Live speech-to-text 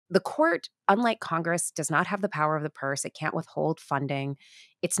the court, unlike Congress, does not have the power of the purse. It can't withhold funding.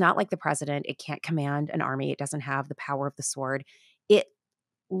 It's not like the president. It can't command an army. It doesn't have the power of the sword. It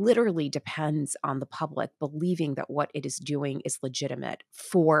literally depends on the public believing that what it is doing is legitimate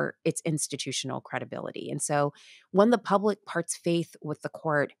for its institutional credibility. And so when the public parts faith with the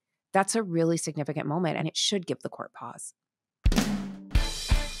court, that's a really significant moment, and it should give the court pause.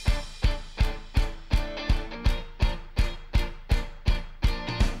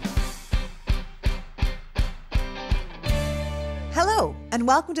 Hello, and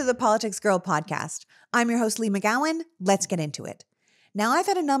welcome to the Politics Girl podcast. I'm your host, Lee McGowan. Let's get into it. Now, I've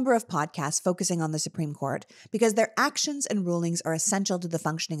had a number of podcasts focusing on the Supreme Court because their actions and rulings are essential to the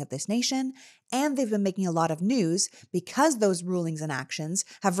functioning of this nation, and they've been making a lot of news because those rulings and actions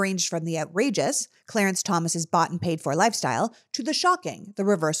have ranged from the outrageous, Clarence Thomas's bought and paid for lifestyle, to the shocking, the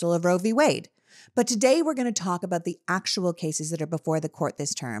reversal of Roe v. Wade. But today we're going to talk about the actual cases that are before the court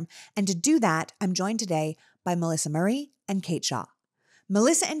this term, and to do that, I'm joined today by Melissa Murray and KateShaw.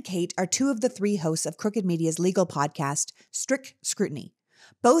 Melissa and Kate are two of the three hosts of Crooked Media's legal podcast, Strict Scrutiny.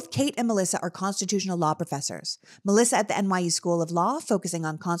 Both Kate and Melissa are constitutional law professors. Melissa at the NYU School of Law, focusing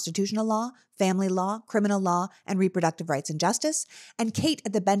on constitutional law, family law, criminal law, and reproductive rights and justice, and Kate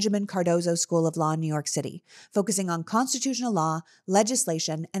at the Benjamin Cardozo School of Law in New York City, focusing on constitutional law,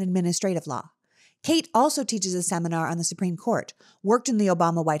 legislation, and administrative law. Kate also teaches a seminar on the Supreme Court, worked in the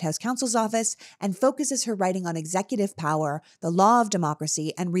Obama White House counsel's office, and focuses her writing on executive power, the law of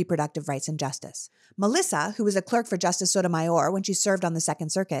democracy, and reproductive rights and justice. Melissa, who was a clerk for Justice Sotomayor when she served on the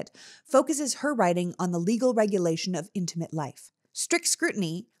Second Circuit, focuses her writing on the legal regulation of intimate life. Strict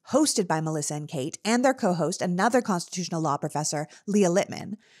Scrutiny, hosted by Melissa and Kate, and their co-host, another constitutional law professor, Leah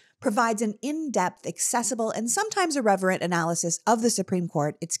Littman, provides an in-depth, accessible, and sometimes irreverent analysis of the Supreme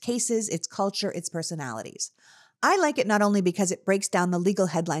Court, its cases, its culture, its personalities. I like it not only because it breaks down the legal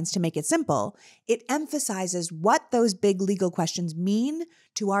headlines to make it simple, it emphasizes what those big legal questions mean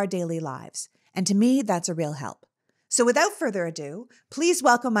to our daily lives. And to me, that's a real help. So without further ado, please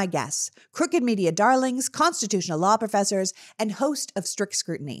welcome my guests, Crooked Media darlings, constitutional law professors, and host of Strict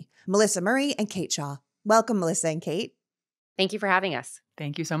Scrutiny, Melissa Murray and KateShaw. Welcome, Melissa and Kate. Thank you for having us.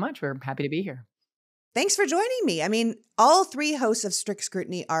 Thank you so much. We're happy to be here. Thanks for joining me. I mean, all three hosts of Strict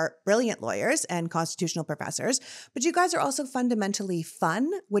Scrutiny are brilliant lawyers and constitutional professors, but you guys are also fundamentally fun,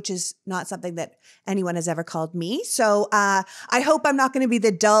 which is not something that anyone has ever called me. So I hope I'm not going to be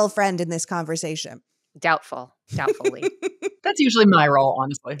the dull friend in this conversation. Doubtfully. That's usually my role,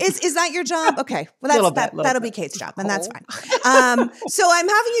 honestly. Is that your job? Okay. Well, that'll be Kate's job, and that's fine. So I'm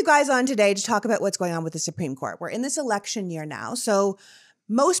having you guys on today to talk about what's going on with the Supreme Court. We're in this election year now, so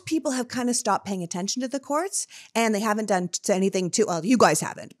most people have kind of stopped paying attention to the courts, and they haven't done anything too, well, you guys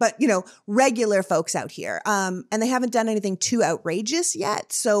haven't, but, regular folks out here, and they haven't done anything too outrageous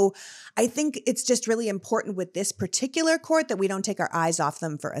yet. So I think it's just really important with this particular court that we don't take our eyes off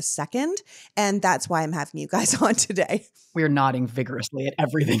them for a second. And that's why I'm having you guys on today. We're nodding vigorously at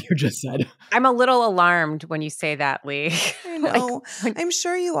everything you just said. I'm a little alarmed when you say that, Lee. I know. I'm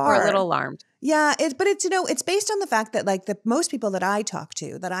sure you are. We're a little alarmed. Yeah, but it's based on the fact that the most people that I talk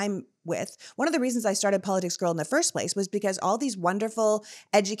to, that I'm with, one of the reasons I started Politics Girl in the first place was because all these wonderful,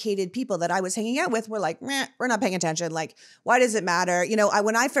 educated people that I was hanging out with were like, meh, we're not paying attention. Like, why does it matter?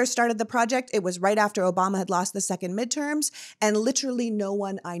 When I first started the project, it was right after Obama had lost the second midterms, and literally no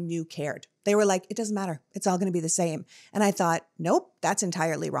one I knew cared. They were like, it doesn't matter. It's all going to be the same. And I thought, nope, that's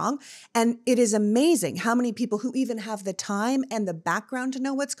entirely wrong. And it is amazing how many people who even have the time and the background to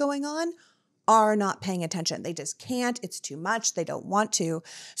know what's going on are not paying attention. They just can't. It's too much. They don't want to.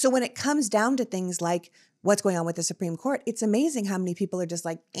 So when it comes down to things like what's going on with the Supreme Court, it's amazing how many people are just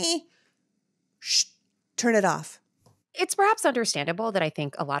like, shh, turn it off. It's perhaps understandable that I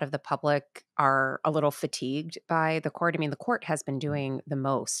think a lot of the public are a little fatigued by the court. I mean, the court has been doing the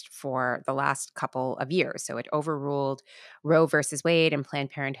most for the last couple of years. So it overruled Roe versus Wade and Planned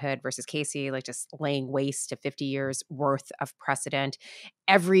Parenthood versus Casey, just laying waste to 50 years worth of precedent.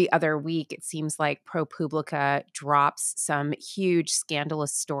 Every other week, it seems like ProPublica drops some huge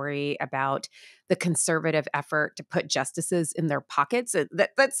scandalous story about the conservative effort to put justices in their pockets.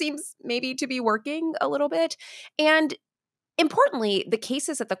 That seems maybe to be working a little bit. And importantly, the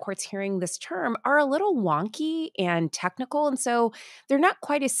cases that the court's hearing this term are a little wonky and technical, and so they're not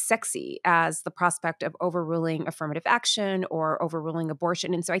quite as sexy as the prospect of overruling affirmative action or overruling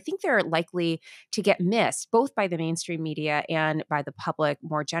abortion. And so I think they're likely to get missed, both by the mainstream media and by the public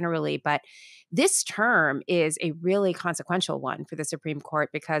more generally. But this term is a really consequential one for the Supreme Court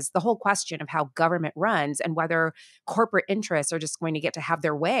because the whole question of how government runs and whether corporate interests are just going to get to have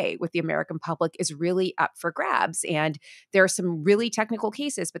their way with the American public is really up for grabs. And there there are some really technical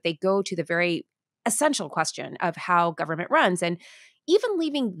cases, but they go to the very essential question of how government runs. And even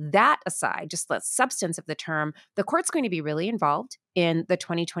leaving that aside, just the substance of the term, the court's going to be really involved in the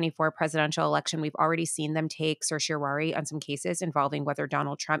 2024 presidential election. We've already seen them take certiorari on some cases involving whether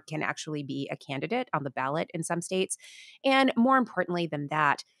Donald Trump can actually be a candidate on the ballot in some states. And more importantly than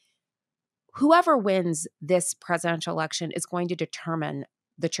that, whoever wins this presidential election is going to determine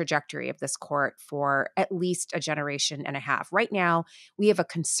the trajectory of this court for at least a generation and a half. Right now, we have a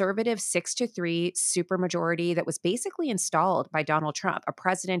conservative 6-3 supermajority that was basically installed by Donald Trump, a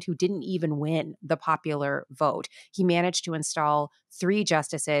president who didn't even win the popular vote. He managed to install 3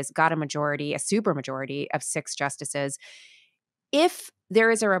 justices, got a majority, a supermajority of 6 justices. If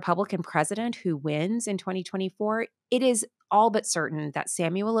there is a Republican president who wins in 2024, it is all but certain that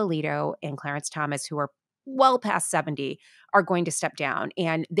Samuel Alito and Clarence Thomas, who are well past 70, are going to step down.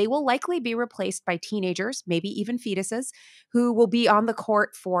 And they will likely be replaced by teenagers, maybe even fetuses, who will be on the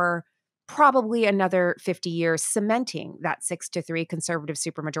court for probably another 50 years, cementing that 6-3 conservative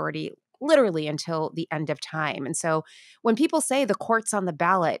supermajority literally until the end of time. And so when people say the court's on the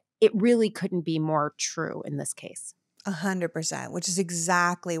ballot, it really couldn't be more true in this case. 100%, which is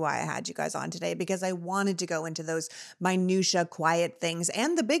exactly why I had you guys on today, because I wanted to go into those minutia, quiet things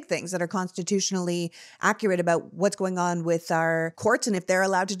and the big things that are constitutionally accurate about what's going on with our courts and if they're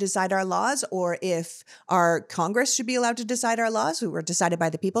allowed to decide our laws or if our Congress should be allowed to decide our laws who were decided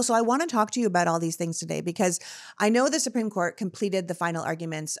by the people. So I want to talk to you about all these things today because I know the Supreme Court completed the final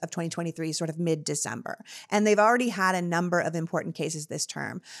arguments of 2023 sort of mid-December, and they've already had a number of important cases this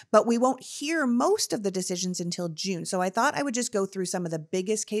term, but we won't hear most of the decisions until June. So I thought I would just go through some of the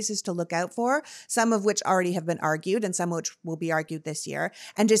biggest cases to look out for, some of which already have been argued and some which will be argued this year,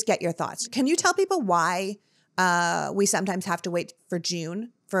 and just get your thoughts. Can you tell people why we sometimes have to wait for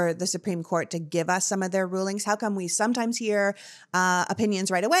June for the Supreme Court to give us some of their rulings? How come we sometimes hear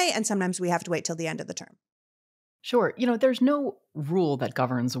opinions right away and sometimes we have to wait till the end of the term? Sure. There's no rule that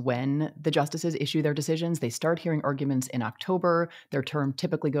governs when the justices issue their decisions. They start hearing arguments in October. Their term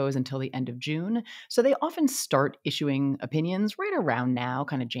typically goes until the end of June. So they often start issuing opinions right around now,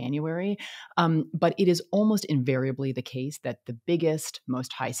 kind of January. But it is almost invariably the case that the biggest,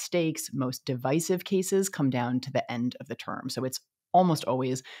 most high stakes, most divisive cases come down to the end of the term. So it's almost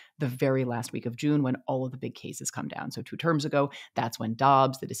always the very last week of June when all of the big cases come down. So 2 terms ago, that's when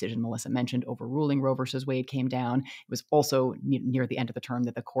Dobbs, the decision Melissa mentioned, overruling Roe versus Wade, came down. It was also near the end of the term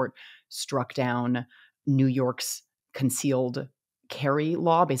that the court struck down New York's concealed carry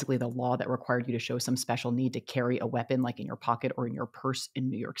law, basically the law that required you to show some special need to carry a weapon like in your pocket or in your purse in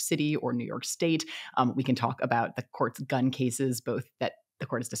New York City or New York State. We can talk about the court's gun cases, both that the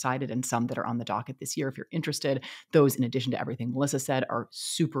court has decided and some that are on the docket this year if you're interested. Those, in addition to everything Melissa said, are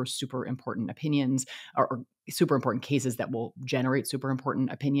super, super important opinions or super important cases that will generate super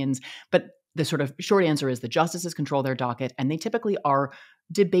important opinions. But the sort of short answer is the justices control their docket, and they typically are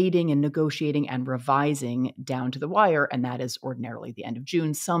debating and negotiating and revising down to the wire, and that is ordinarily the end of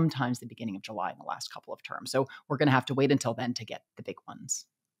June, sometimes the beginning of July in the last couple of terms. So we're going to have to wait until then to get the big ones.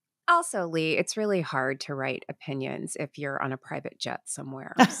 Also, Lee, it's really hard to write opinions if you're on a private jet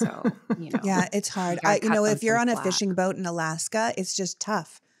somewhere. So, Yeah, it's hard. If you're on a fishing boat in Alaska, it's just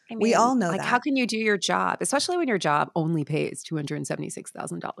tough. We all know that. How can you do your job, especially when your job only pays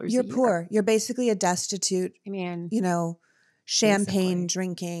 $276,000 You're a year? poor. You're basically a destitute, champagne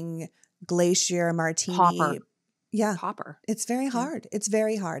drinking, glacier martini. Pauper. Yeah. Pauper. It's very hard. It's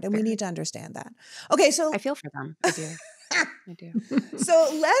very hard. And we need to understand that. Okay, so I feel for them. I do. I do.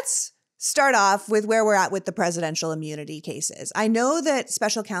 So let's start off with where we're at with the presidential immunity cases. I know that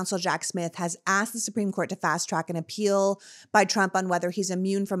Special Counsel Jack Smith has asked the Supreme Court to fast track an appeal by Trump on whether he's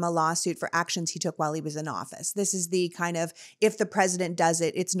immune from a lawsuit for actions he took while he was in office. This is the kind of, if the president does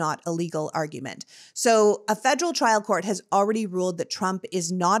it, it's not illegal argument. So a federal trial court has already ruled that Trump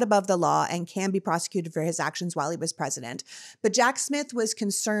is not above the law and can be prosecuted for his actions while he was president. But Jack Smith was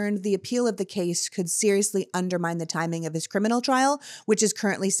concerned the appeal of the case could seriously undermine the timing of his criminal trial, which is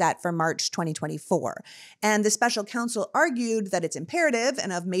currently set for March 2024. And the special counsel argued that it's imperative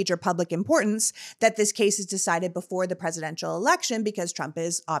and of major public importance that this case is decided before the presidential election because Trump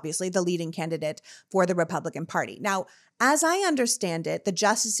is obviously the leading candidate for the Republican Party. Now, as I understand it, the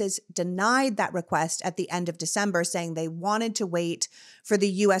justices denied that request at the end of December, saying they wanted to wait for the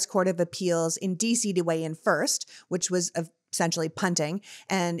U.S. Court of Appeals in D.C. to weigh in first, which was essentially punting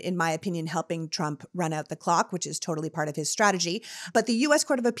and, in my opinion, helping Trump run out the clock, which is totally part of his strategy. But the U.S.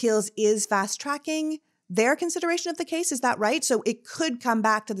 Court of Appeals is fast-tracking their consideration of the case. Is that right? So it could come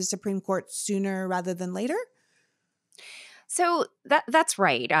back to the Supreme Court sooner rather than later? So that's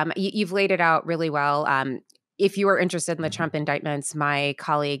right. You've laid it out really well. If you are interested in the Trump indictments, my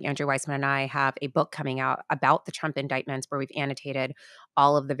colleague Andrew Weissman and I have a book coming out about the Trump indictments where we've annotated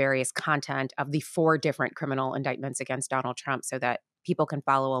all of the various content of the 4 different criminal indictments against Donald Trump so that people can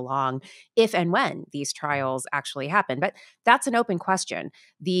follow along if and when these trials actually happen. But that's an open question.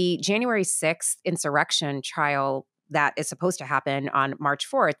 The January 6th insurrection trial that is supposed to happen on March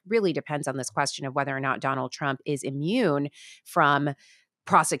 4th really depends on this question of whether or not Donald Trump is immune from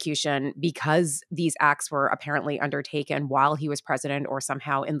prosecution because these acts were apparently undertaken while he was president or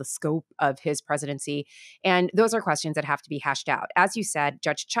somehow in the scope of his presidency. And those are questions that have to be hashed out. As you said,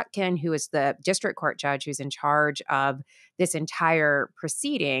 Judge Chutkan, who is the district court judge who's in charge of this entire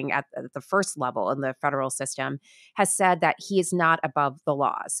proceeding at the first level in the federal system, has said that he is not above the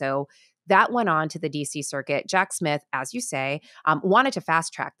law. So that went on to the DC Circuit. Jack Smith, as you say, wanted to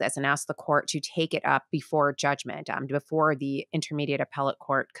fast track this and ask the court to take it up before judgment, before the Intermediate Appellate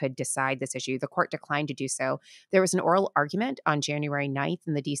Court could decide this issue. The court declined to do so. There was an oral argument on January 9th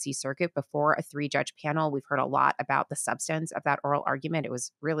in the DC Circuit before a 3-judge panel. We've heard a lot about the substance of that oral argument. It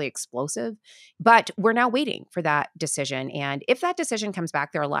was really explosive. But we're now waiting for that decision. And if that decision comes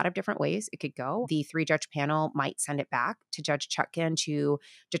back, there are a lot of different ways it could go. The 3-judge panel might send it back to Judge Chutkan to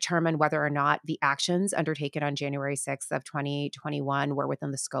determine whether or not the actions undertaken on January 6th of 2021 were within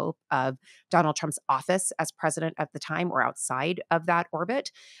the scope of Donald Trump's office as president at the time or outside of that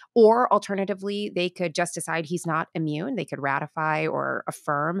orbit. Or alternatively, they could just decide he's not immune. They could ratify or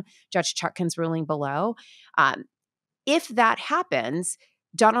affirm Judge Chutkan's ruling below. If that happens,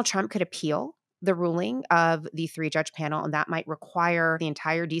 Donald Trump could appeal the ruling of the 3-judge panel, and that might require the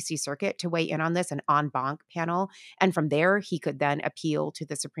entire DC Circuit to weigh in on this, an en banc panel. And from there, he could then appeal to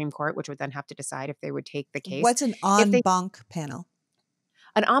the Supreme Court, which would then have to decide if they would take the case. What's an en banc panel?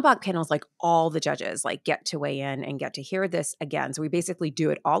 An en banc panel is like all the judges get to weigh in and get to hear this again. So we basically do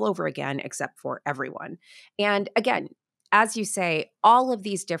it all over again, except for everyone. And again, as you say, all of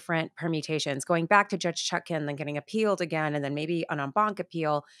these different permutations, going back to Judge Chutkan, then getting appealed again, and then maybe an en banc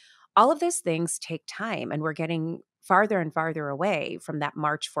appeal, all of those things take time, and we're getting farther and farther away from that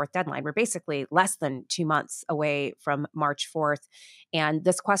March 4th deadline. We're basically less than 2 months away from March 4th, and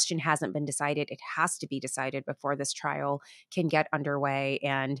this question hasn't been decided. It has to be decided before this trial can get underway.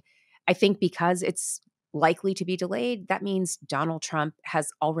 And I think because it's likely to be delayed, that means Donald Trump has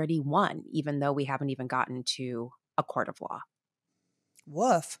already won, even though we haven't even gotten to a court of law.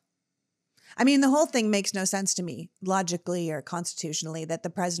 Woof. I mean, the whole thing makes no sense to me, logically or constitutionally, that the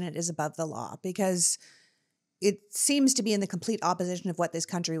president is above the law, because it seems to be in the complete opposition of what this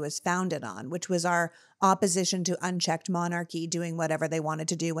country was founded on, which was our opposition to unchecked monarchy doing whatever they wanted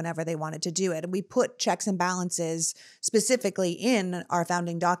to do whenever they wanted to do it. And we put checks and balances specifically in our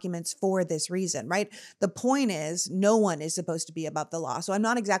founding documents for this reason, right? The point is, no one is supposed to be above the law. So I'm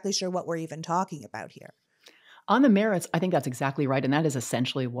not exactly sure what we're even talking about here. On the merits, I think that's exactly right. And that is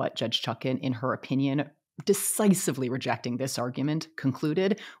essentially what Judge Chutkan, in her opinion, decisively rejecting this argument,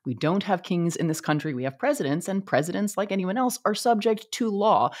 concluded. We don't have kings in this country. We have presidents, and presidents, like anyone else, are subject to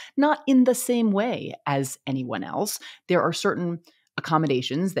law, not in the same way as anyone else. There are certain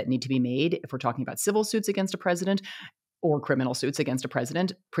accommodations that need to be made if we're talking about civil suits against a president or criminal suits against a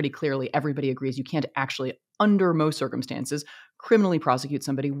president. Pretty clearly, everybody agrees you can't actually, under most circumstances, criminally prosecute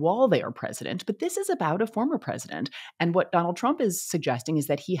somebody while they are president. But this is about a former president. And what Donald Trump is suggesting is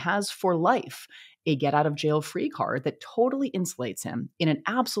that he has for life a get-out-of-jail-free card that totally insulates him in an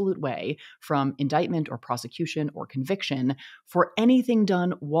absolute way from indictment or prosecution or conviction for anything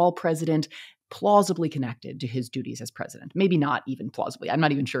done while president, plausibly connected to his duties as president. Maybe not even plausibly. I'm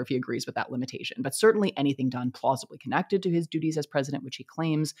not even sure if he agrees with that limitation, but certainly anything done plausibly connected to his duties as president, which he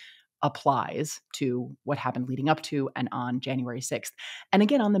claims applies to what happened leading up to and on January 6th. And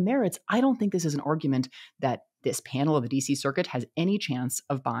again, on the merits, I don't think this is an argument that this panel of the DC Circuit has any chance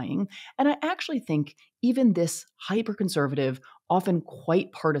of buying. And I actually think even this hyper-conservative, often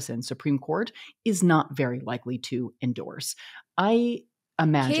quite partisan Supreme Court is not very likely to endorse. I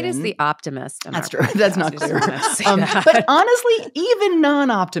imagine. Kate is the optimist. That's true. That's not clear. But honestly, even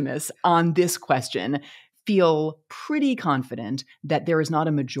non-optimists on this question feel pretty confident that there is not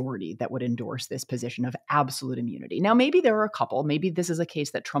a majority that would endorse this position of absolute immunity. Now, maybe there are a couple. Maybe this is a case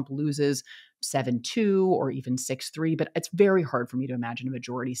that Trump loses 7-2 or even 6-3, but it's very hard for me to imagine a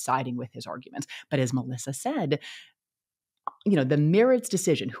majority siding with his arguments. But as Melissa said, the merits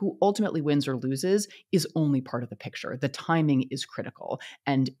decision, who ultimately wins or loses, is only part of the picture. The timing is critical.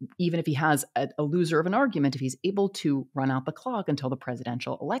 And even if he has a loser of an argument, if he's able to run out the clock until the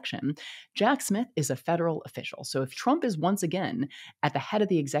presidential election, Jack Smith is a federal official. So if Trump is once again at the head of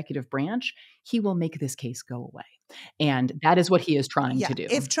the executive branch, he will make this case go away. And that is what he is trying to do.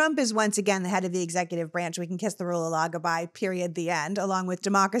 If Trump is once again the head of the executive branch, we can kiss the rule of law goodbye, period, the end, along with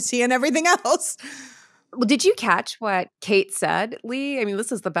democracy and everything else. Well, did you catch what Kate said, Lee? I mean,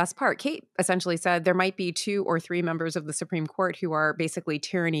 this is the best part. Kate essentially said there might be 2 or 3 members of the Supreme Court who are basically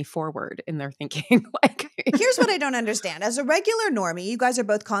tyranny forward in their thinking. Here's what I don't understand. As a regular normie, you guys are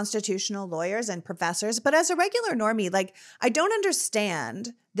both constitutional lawyers and professors, but as a regular normie, I don't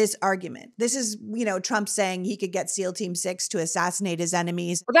understand this argument. This is, Trump saying he could get SEAL Team 6 to assassinate his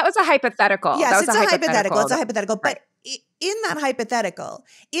enemies. Well, that was a hypothetical. Yes, it's a hypothetical. It's a hypothetical. Right. But in that hypothetical,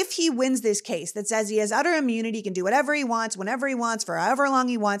 if he wins this case that says he has utter immunity, he can do whatever he wants, whenever he wants, for however long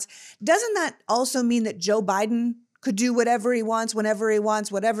he wants, doesn't that also mean that Joe Biden could do whatever he wants, whenever he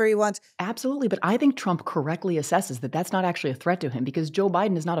wants, whatever he wants? Absolutely. But I think Trump correctly assesses that that's not actually a threat to him, because Joe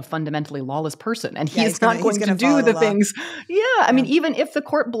Biden is not a fundamentally lawless person, and he's not going to do the things. Yeah. I mean, even if the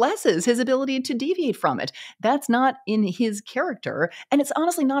court blesses his ability to deviate from it, that's not in his character. And it's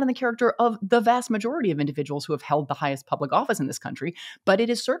honestly not in the character of the vast majority of individuals who have held the highest public office in this country. But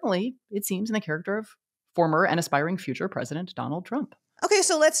it is certainly, it seems, in the character of former and aspiring future President Donald Trump. Okay,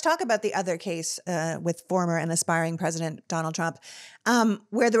 so let's talk about the other case with former and aspiring President Donald Trump,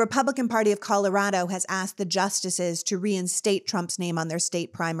 where the Republican Party of Colorado has asked the justices to reinstate Trump's name on their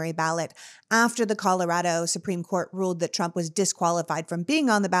state primary ballot after the Colorado Supreme Court ruled that Trump was disqualified from being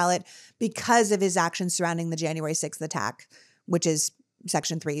on the ballot because of his actions surrounding the January 6th attack, which is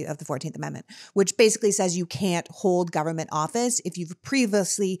Section 3 of the 14th Amendment, which basically says you can't hold government office if you've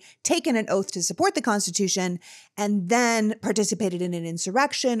previously taken an oath to support the Constitution and then participated in an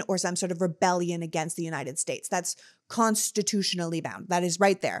insurrection or some sort of rebellion against the United States. That's constitutionally bound. That is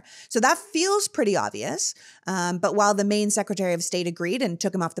right there. So that feels pretty obvious. But while the Maine Secretary of State agreed and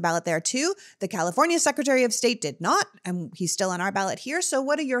took him off the ballot there too, the California Secretary of State did not, and he's still on our ballot here. So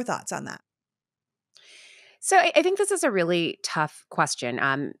what are your thoughts on that? So I think this is a really tough question.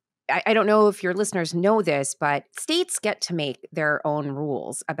 I don't know if your listeners know this, but states get to make their own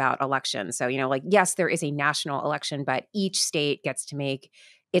rules about elections. So, yes, there is a national election, but each state gets to make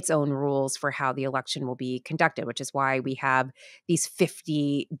its own rules for how the election will be conducted, which is why we have these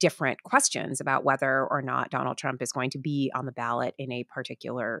 50 different questions about whether or not Donald Trump is going to be on the ballot in a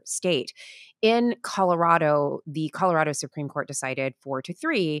particular state. In Colorado, the Colorado Supreme Court decided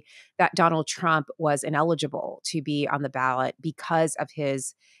 4-3 that Donald Trump was ineligible to be on the ballot because of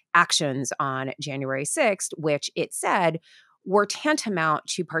his actions on January 6th, which it said were tantamount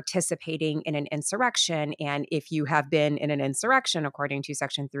to participating in an insurrection. And if you have been in an insurrection, according to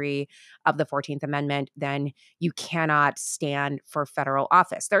Section 3 of the 14th Amendment, then you cannot stand for federal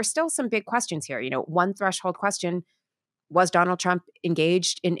office. There are still some big questions here. One threshold question: was Donald Trump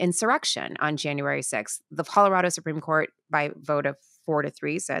engaged in insurrection on January 6th? The Colorado Supreme Court, by vote of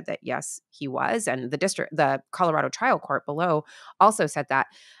 4-3, said that yes, he was. And the Colorado trial court below also said that.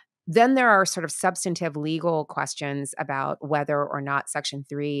 Then there are sort of substantive legal questions about whether or not Section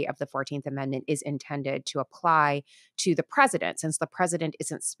 3 of the 14th Amendment is intended to apply to the president, since the president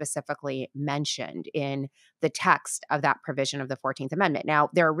isn't specifically mentioned in the text of that provision of the 14th Amendment. Now,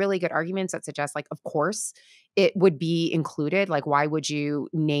 there are really good arguments that suggest, of course, it would be included. Why would you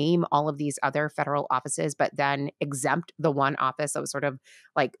name all of these other federal offices, but then exempt the one office that was sort of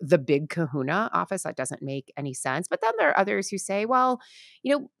like the big kahuna office? That doesn't make any sense. But then there are others who say, well,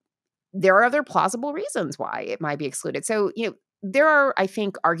 there are other plausible reasons why it might be excluded. So, there are, I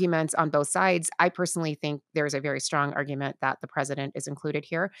think, arguments on both sides. I personally think there's a very strong argument that the president is included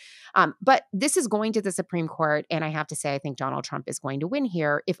here. But this is going to the Supreme Court. And I have to say, I think Donald Trump is going to win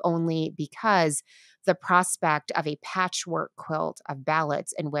here, if only because the prospect of a patchwork quilt of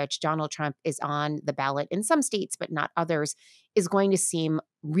ballots in which Donald Trump is on the ballot in some states, but not others, is going to seem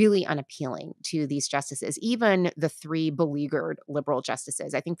really unappealing to these justices, even the 3 beleaguered liberal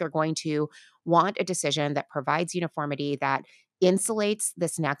justices. I think they're going to want a decision that provides uniformity, that insulates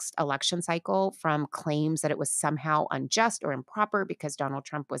this next election cycle from claims that it was somehow unjust or improper because Donald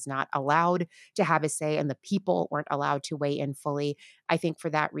Trump was not allowed to have his say and the people weren't allowed to weigh in fully. I think for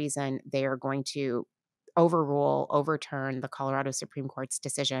that reason, they are going to overturn the Colorado Supreme Court's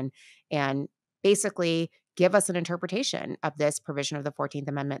decision and basically give us an interpretation of this provision of the 14th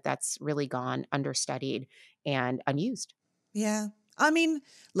Amendment that's really gone understudied and unused. Yeah. I mean,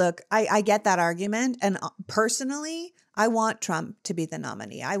 look, I get that argument. And personally, I want Trump to be the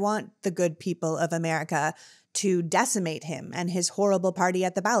nominee. I want the good people of America to decimate him and his horrible party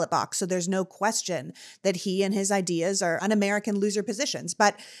at the ballot box. So there's no question that he and his ideas are un-American loser positions.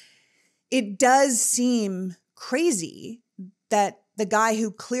 But it does seem crazy that the guy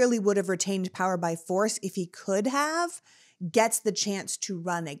who clearly would have retained power by force if he could have gets the chance to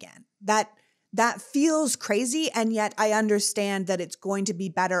run again. That feels crazy, and yet I understand that it's going to be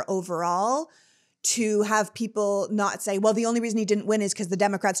better overall to have people not say, well, the only reason he didn't win is because the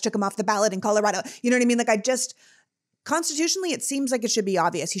Democrats took him off the ballot in Colorado. You know what I mean? Like, constitutionally, it seems like it should be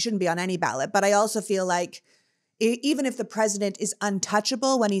obvious. He shouldn't be on any ballot. But I also feel like even if the president is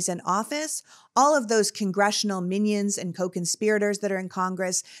untouchable when he's in office, all of those congressional minions and co-conspirators that are in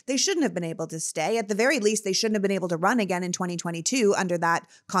Congress, they shouldn't have been able to stay. At the very least, they shouldn't have been able to run again in 2022 under that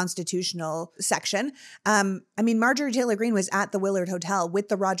constitutional section. I mean, Marjorie Taylor Greene was at the Willard Hotel with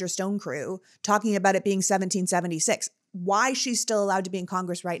the Roger Stone crew talking about it being 1776. Why she's still allowed to be in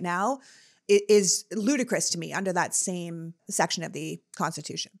Congress right now is ludicrous to me under that same section of the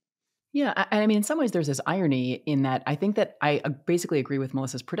Constitution. Yeah, I mean, in some ways, there's this irony in that I think that I basically agree with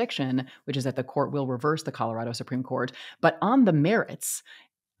Melissa's prediction, which is that the court will reverse the Colorado Supreme Court. But on the merits,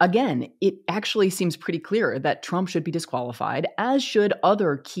 again, it actually seems pretty clear that Trump should be disqualified, as should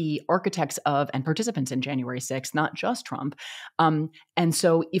other key architects of and participants in January 6th, not just Trump. And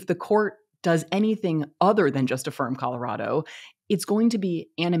so if the court does anything other than just affirm Colorado, it's going to be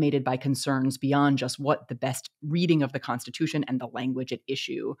animated by concerns beyond just what the best reading of the Constitution and the language at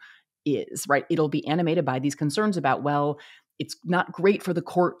issue is, right? It'll be animated by these concerns about, well, it's not great for the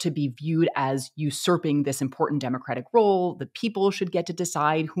court to be viewed as usurping this important democratic role. The people should get to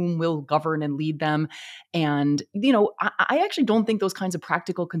decide whom will govern and lead them. And, I actually don't think those kinds of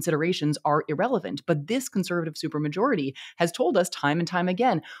practical considerations are irrelevant. But this conservative supermajority has told us time and time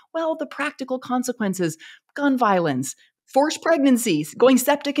again, well, the practical consequences, gun violence, forced pregnancies, going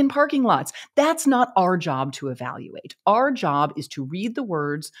septic in parking lots. That's not our job to evaluate. Our job is to read the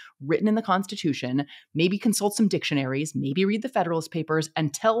words written in the Constitution, maybe consult some dictionaries, maybe read the Federalist Papers,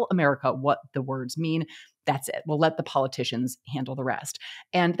 and tell America what the words mean. That's it. We'll let the politicians handle the rest.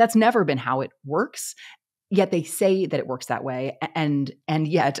 And that's never been how it works. Yet they say that it works that way. And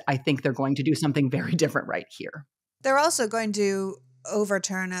yet I think they're going to do something very different right here. They're also going to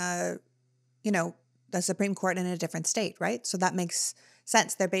overturn the Supreme Court in a different state, right? So that makes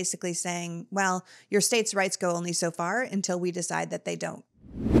sense. They're basically saying, well, your state's rights go only so far until we decide that they don't.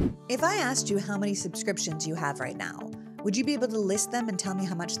 If I asked you how many subscriptions you have right now, would you be able to list them and tell me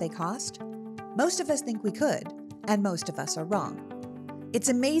how much they cost? Most of us think we could, and most of us are wrong. It's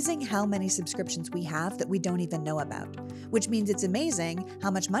amazing how many subscriptions we have that we don't even know about, which means it's amazing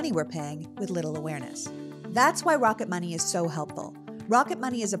how much money we're paying with little awareness. That's why Rocket Money is so helpful. Rocket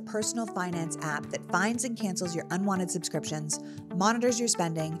Money is a personal finance app that finds and cancels your unwanted subscriptions, monitors your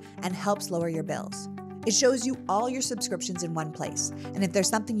spending, and helps lower your bills. It shows you all your subscriptions in one place, and if there's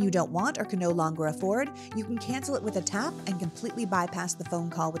something you don't want or can no longer afford, you can cancel it with a tap and completely bypass the phone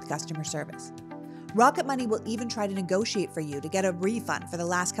call with customer service. Rocket Money will even try to negotiate for you to get a refund for the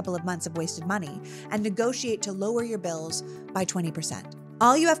last couple of months of wasted money and negotiate to lower your bills by 20%.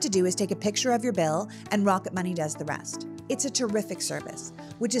 All you have to do is take a picture of your bill, and Rocket Money does the rest. It's a terrific service,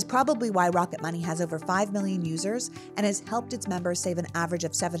 which is probably why Rocket Money has over 5 million users and has helped its members save an average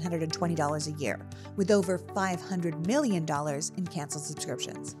of $720 a year, with over $500 million in canceled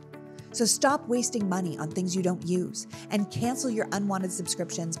subscriptions. So stop wasting money on things you don't use and cancel your unwanted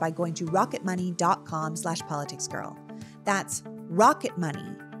subscriptions by going to rocketmoney.com/politicsgirl. That's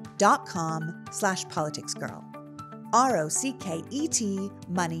rocketmoney.com/politicsgirl. ROCKET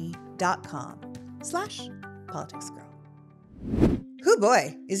money.com/politicsgirl. Hoo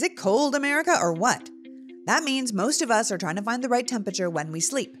boy, is it cold, America, or what? That means most of us are trying to find the right temperature when we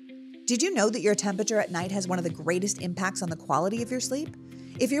sleep. Did you know that your temperature at night has one of the greatest impacts on the quality of your sleep?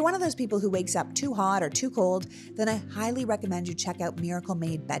 If you're one of those people who wakes up too hot or too cold, then I highly recommend you check out Miracle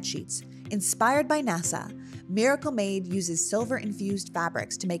Made bed sheets. Inspired by NASA, Miracle Made uses silver-infused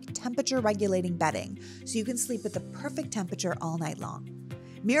fabrics to make temperature-regulating bedding so you can sleep at the perfect temperature all night long.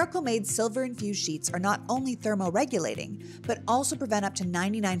 Miracle Made silver-infused sheets are not only thermoregulating, but also prevent up to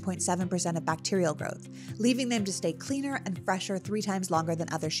 99.7% of bacterial growth, leaving them to stay cleaner and fresher 3 times longer than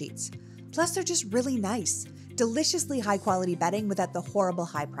other sheets. Plus, they're just really nice. Deliciously high-quality bedding without the horrible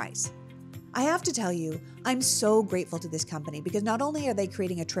high price. I have to tell you, I'm so grateful to this company because not only are they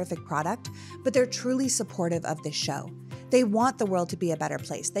creating a terrific product, but they're truly supportive of this show. They want the world to be a better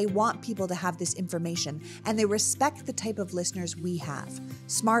place. They want people to have this information, and they respect the type of listeners we have.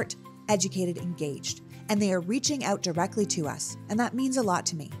 Smart, educated, engaged. and they are reaching out directly to us, and that means a lot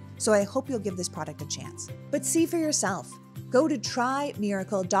to me. So I hope you'll give this product a chance. But see for yourself. Go to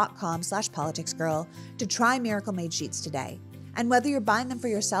trymiracle.com/politicsgirl to try Miracle Made sheets today. And whether you're buying them for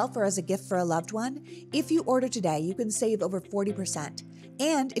yourself or as a gift for a loved one, if you order today, you can save over 40%.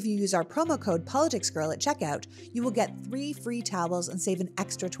 And if you use our promo code PoliticsGirl at checkout, you will get 3 free towels and save an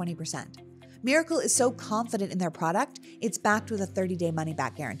extra 20%. Miracle is so confident in their product, it's backed with a 30-day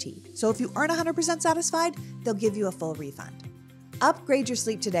money-back guarantee. So if you aren't 100% satisfied, they'll give you a full refund. Upgrade your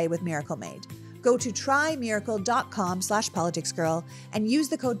sleep today with Miracle Made. Go to trymiracle.com/politicsgirl and use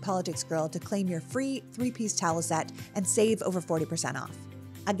the code politicsgirl to claim your free 3-piece towel set and save over 40% off.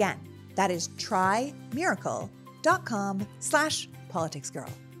 Again, that is trymiracle.com/politicsgirl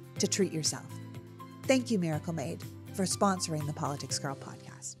to treat yourself. Thank you, Miracle Made, for sponsoring the Politics Girl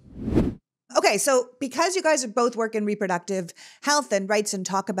podcast. Okay, so because you guys both work in reproductive health and rights and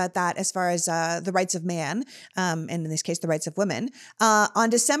talk about that as far as the rights of man, and in this case, the rights of women, on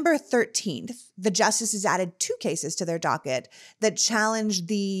December 13th, the justices added 2 cases to their docket that challenge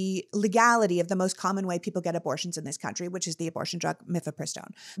the legality of the most common way people get abortions in this country, which is the abortion drug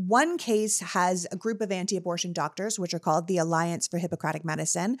mifepristone. One case has a group of anti-abortion doctors, which are called the Alliance for Hippocratic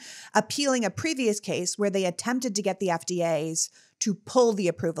Medicine, appealing a previous case where they attempted to get the FDA's to pull the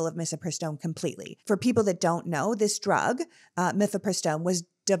approval of mifepristone completely. For people that don't know, this drug, mifepristone, was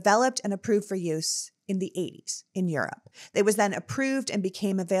developed and approved for use in the 80s in Europe. It was then approved and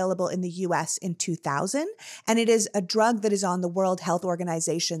became available in the US in 2000, and it is a drug that is on the World Health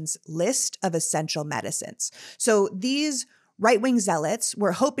Organization's list of essential medicines. So these right-wing zealots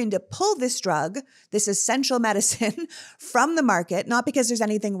were hoping to pull this drug, this essential medicine, from the market, not because there's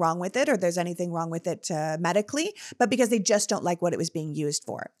anything wrong with it or there's anything wrong with it medically, but because they just don't like what it was being used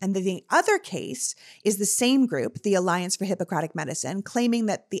for. And the other case is the same group, the Alliance for Hippocratic Medicine, claiming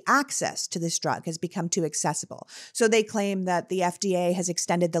that the access to this drug has become too accessible. So they claim that the FDA has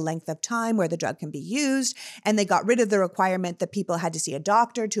extended the length of time where the drug can be used, and they got rid of the requirement that people had to see a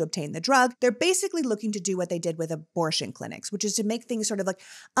doctor to obtain the drug. They're basically looking to do what they did with abortion clinics, which is to make things sort of like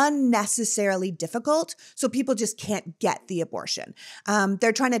unnecessarily difficult so people just can't get the abortion.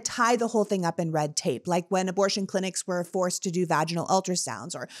 They're trying to tie the whole thing up in red tape, like when abortion clinics were forced to do vaginal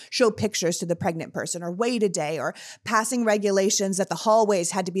ultrasounds or show pictures to the pregnant person or wait a day, or passing regulations that the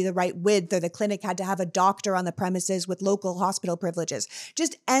hallways had to be the right width or the clinic had to have a doctor on the premises with local hospital privileges.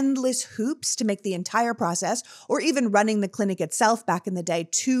 Just endless hoops to make the entire process, or even running the clinic itself back in the day,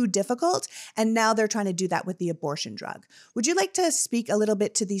 too difficult. And now they're trying to do that with the abortion drug. Would you like to speak a little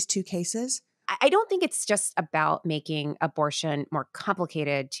bit to these 2 cases? I don't think it's just about making abortion more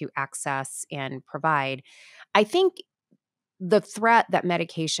complicated to access and provide. I think the threat that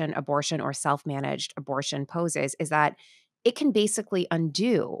medication abortion or self-managed abortion poses is that it can basically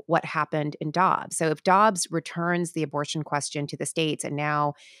undo what happened in Dobbs. So if Dobbs returns the abortion question to the states, and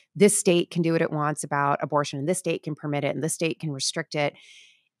now this state can do what it wants about abortion, and this state can permit it, and this state can restrict it,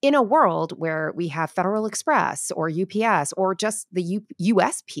 in a world where we have Federal Express or UPS or just the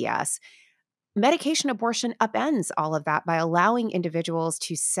USPS, medication abortion upends all of that by allowing individuals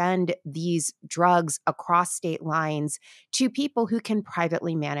to send these drugs across state lines to people who can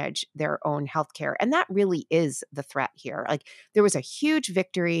privately manage their own healthcare. And that really is the threat here. Like, there was a huge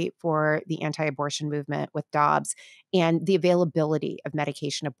victory for the anti-abortion movement with Dobbs, and the availability of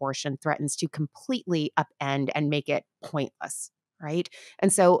medication abortion threatens to completely upend and make it pointless. Right.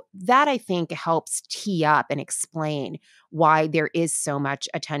 And so that, I think, helps tee up and explain why there is so much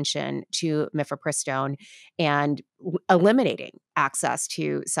attention to mifepristone and eliminating access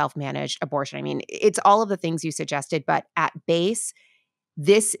to self-managed abortion. I mean, it's all of the things you suggested, but at base,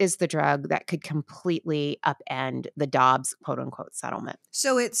 this is the drug that could completely upend the Dobbs quote unquote settlement.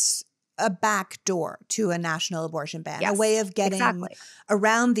 So it's a back door to a national abortion ban, Yes, a way of getting exactly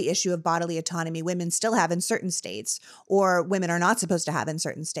around the issue of bodily autonomy women still have in certain states, or women are not supposed to have in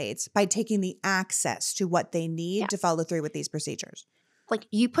certain states, by taking the access to what they need to follow through with these procedures. Like,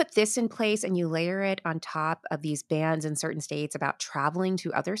 you put this in place and you layer it on top of these bans in certain states about traveling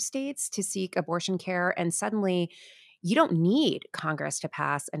to other states to seek abortion care, and suddenly you don't need Congress to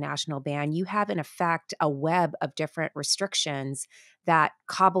pass a national ban. You have, in effect, a web of different restrictions that,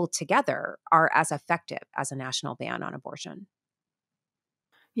 cobbled together, are as effective as a national ban on abortion.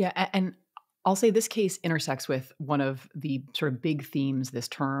 Yeah, and I'll say this case intersects with one of the sort of big themes this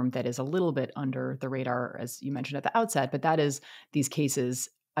term that is a little bit under the radar, as you mentioned at the outset, but that is these cases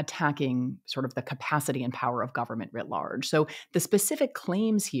attacking sort of the capacity and power of government writ large. So the specific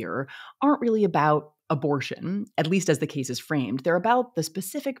claims here aren't really about abortion, at least as the case is framed. They're about the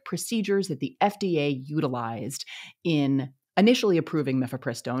specific procedures that the FDA utilized in initially approving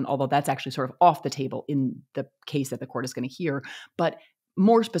mifepristone, although that's actually sort of off the table in the case that the court is going to hear, but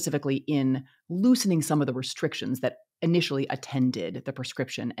more specifically in loosening some of the restrictions that initially attended the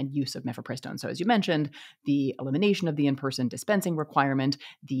prescription and use of mifepristone. So as you mentioned, the elimination of the in-person dispensing requirement,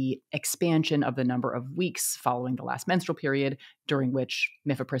 the expansion of the number of weeks following the last menstrual period during which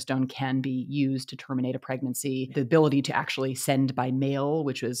mifepristone can be used to terminate a pregnancy, the ability to actually send by mail,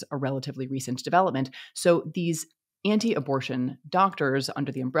 which was a relatively recent development. So these anti-abortion doctors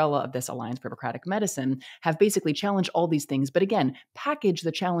under the umbrella of this Alliance for Hippocratic Medicine have basically challenged all these things, but again, package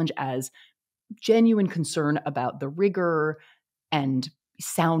the challenge as genuine concern about the rigor and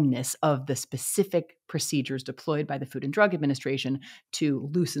soundness of the specific procedures deployed by the Food and Drug Administration to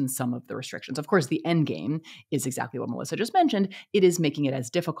loosen some of the restrictions. Of course, the end game is exactly what Melissa just mentioned. It is making it as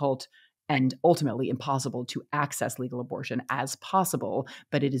difficult and ultimately impossible to access legal abortion as possible,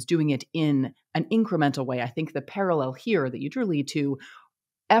 but it is doing it in an incremental way. I think the parallel here that you drew lead to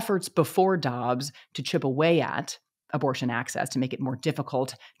efforts before Dobbs to chip away at abortion access, to make it more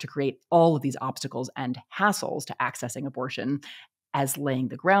difficult, to create all of these obstacles and hassles to accessing abortion, as laying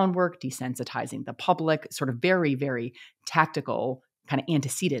the groundwork, desensitizing the public, sort of very, very tactical kind of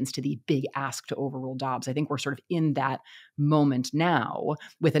antecedents to the big ask to overrule Dobbs. I think we're sort of in that moment now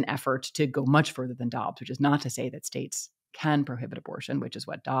with an effort to go much further than Dobbs, which is not to say that states can prohibit abortion, which is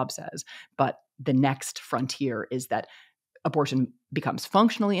what Dobbs says. But the next frontier is that abortion becomes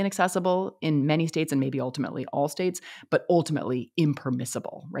functionally inaccessible in many states and maybe ultimately all states, but ultimately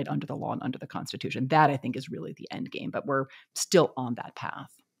impermissible, right, under the law and under the Constitution. That, I think, is really the end game, but we're still on that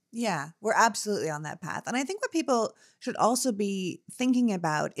path. Yeah, we're absolutely on that path. And I think what people should also be thinking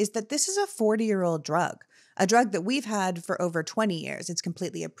about is that this is a 40-year-old drug, a drug that we've had for over 20 years. It's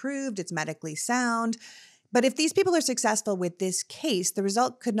completely approved. It's medically sound. But if these people are successful with this case, the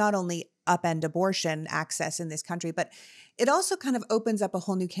result could not only upend abortion access in this country, but it also kind of opens up a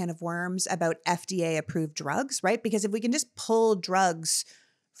whole new can of worms about FDA-approved drugs, right? Because if we can just pull drugs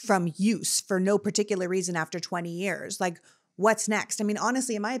from use for no particular reason after 20 years, like, what's next? I mean,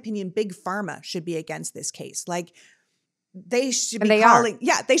 honestly, in my opinion, Big Pharma should be against this case. Like, they should be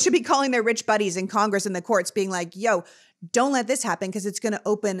they should be calling their rich buddies in Congress and the courts being like, yo, don't let this happen because it's going to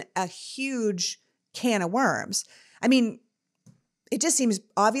open a huge can of worms. I mean, it just seems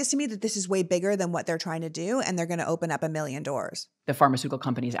obvious to me that this is way bigger than what they're trying to do, and they're going to open up a million doors. The pharmaceutical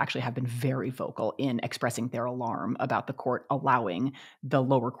companies actually have been very vocal in expressing their alarm about the court allowing the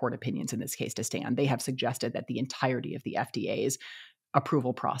lower court opinions in this case to stand. They have suggested that the entirety of the FDA's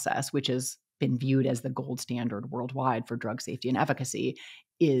approval process, which has been viewed as the gold standard worldwide for drug safety and efficacy,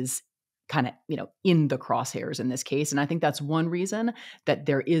 is kind of, in the crosshairs in this case. And I think that's one reason that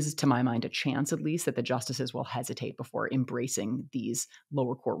there is, to my mind, a chance at least that the justices will hesitate before embracing these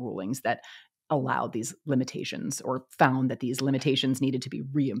lower court rulings that allowed these limitations or found that these limitations needed to be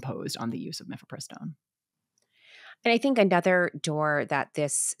reimposed on the use of mifepristone. And I think another door that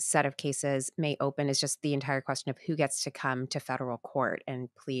this set of cases may open is just the entire question of who gets to come to federal court and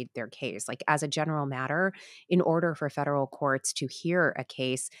plead their case. Like, as a general matter, in order for federal courts to hear a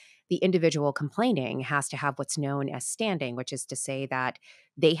case, the individual complaining has to have what's known as standing, which is to say that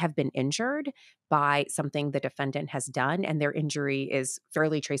they have been injured by something the defendant has done, and their injury is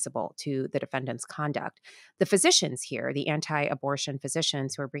fairly traceable to the defendant's conduct. The physicians here, the anti-abortion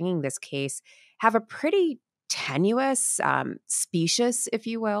physicians who are bringing this case, have a pretty tenuous, specious, if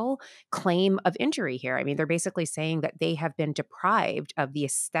you will, claim of injury here. I mean, they're basically saying that they have been deprived of the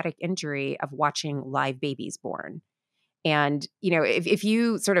aesthetic injury of watching live babies born. And, if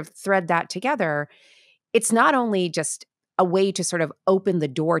you sort of thread that together, it's not only just a way to sort of open the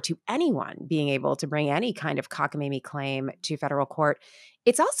door to anyone being able to bring any kind of cockamamie claim to federal court.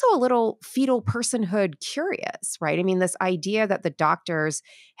 It's also a little fetal personhood curious, right? I mean, this idea that the doctors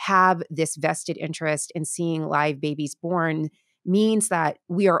have this vested interest in seeing live babies born means that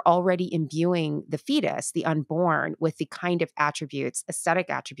we are already imbuing the fetus, the unborn, with the kind of attributes, aesthetic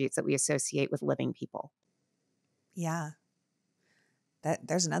attributes that we associate with living people. Yeah.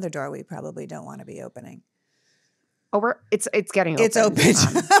 There's another door we probably don't want to be opening. Oh, it's getting open. It's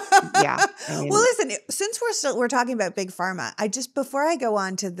open. Yeah. Well, listen, since we're talking about Big Pharma, before I go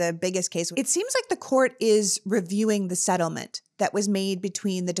on to the biggest case, it seems like the court is reviewing the settlement that was made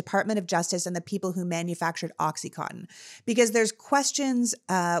between the Department of Justice and the people who manufactured OxyContin, because there's questions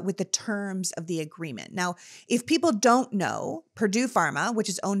with the terms of the agreement. Now, if people don't know, Purdue Pharma, which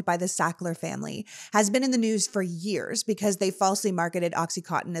is owned by the Sackler family, has been in the news for years because they falsely marketed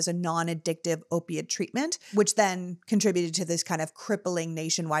OxyContin as a non-addictive opiate treatment, which then contributed to this kind of crippling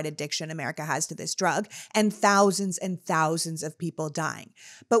nationwide addiction America has to this drug, and thousands of people dying.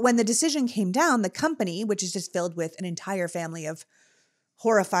 But when the decision came down, the company, which is just filled with an entire family of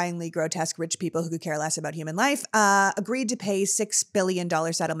horrifyingly grotesque rich people who could care less about human life, agreed to pay $6 billion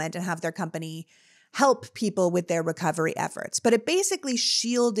settlement and have their company help people with their recovery efforts. But it basically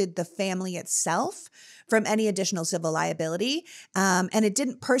shielded the family itself from any additional civil liability. And it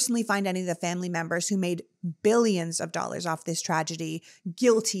didn't personally find any of the family members who made billions of dollars off this tragedy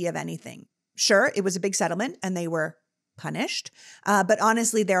guilty of anything. Sure, it was a big settlement and they were punished. But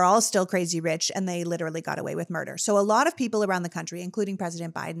honestly, they're all still crazy rich and they literally got away with murder. So a lot of people around the country, including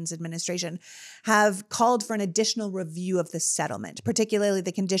President Biden's administration, have called for an additional review of the settlement, particularly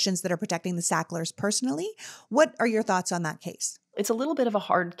the conditions that are protecting the Sacklers personally. What are your thoughts on that case? It's a little bit of a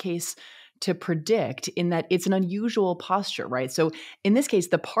hard case to predict in that it's an unusual posture, right? So in this case,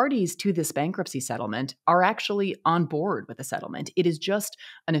 the parties to this bankruptcy settlement are actually on board with the settlement. It is just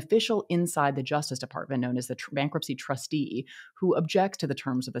an official inside the Justice Department known as the bankruptcy trustee who objects to the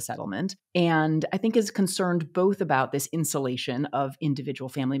terms of the settlement and I think is concerned both about this insulation of individual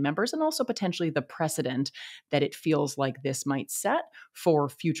family members and also potentially the precedent that it feels like this might set for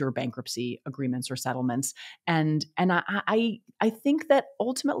future bankruptcy agreements or settlements. And I think that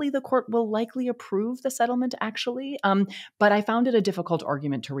ultimately the court will likely approve the settlement, actually. But I found it a difficult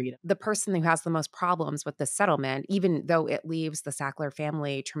argument to read. The person who has the most problems with the settlement, even though it leaves the Sackler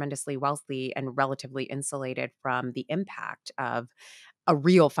family tremendously wealthy and relatively insulated from the impact of a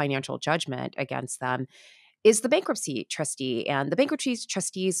real financial judgment against them, is the bankruptcy trustee. And the bankruptcy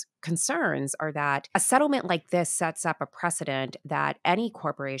trustee's concerns are that a settlement like this sets up a precedent that any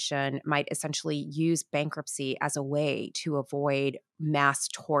corporation might essentially use bankruptcy as a way to avoid mass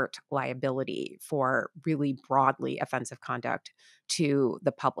tort liability for really broadly offensive conduct to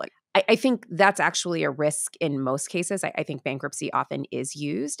the public. I think that's actually a risk in most cases. I think bankruptcy often is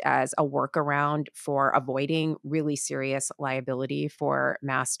used as a workaround for avoiding really serious liability for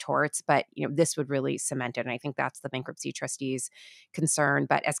mass torts. But this would really cement it. And I think that's the bankruptcy trustee's concern.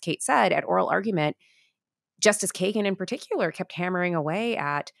 But as Kate said, at oral argument, Justice Kagan in particular kept hammering away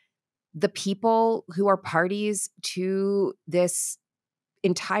at the people who are parties to this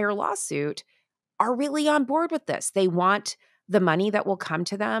entire lawsuit are really on board with this. They want the money that will come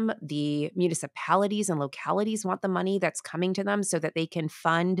to them. The municipalities and localities want the money that's coming to them so that they can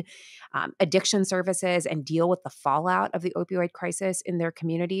fund addiction services and deal with the fallout of the opioid crisis in their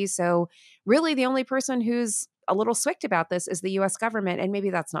communities. So really the only person who's a little swicked about this is the U.S. government, and maybe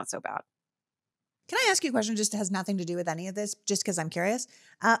that's not so bad. Can I ask you a question just has nothing to do with any of this, just because I'm curious?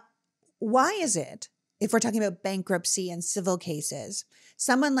 Why is it, if we're talking about bankruptcy and civil cases,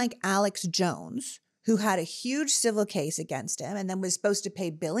 someone like Alex Jones, who had a huge civil case against him and then was supposed to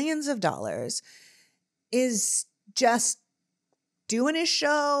pay billions of dollars, is just doing his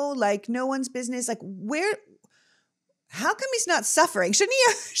show like no one's business? Like, how come he's not suffering? Shouldn't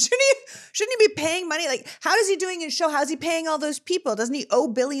he be paying money? Like, how is he doing his show? How's he paying all those people? Doesn't he owe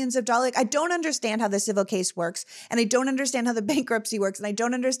billions of dollars? Like, I don't understand how the civil case works, and I don't understand how the bankruptcy works, and I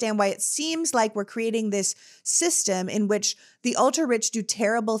don't understand why it seems like we're creating this system in which the ultra rich do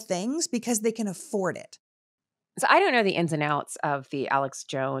terrible things because they can afford it. So I don't know the ins and outs of the Alex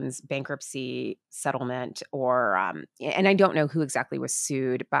Jones bankruptcy settlement, and I don't know who exactly was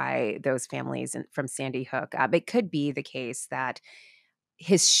sued by those families from Sandy Hook. It could be the case that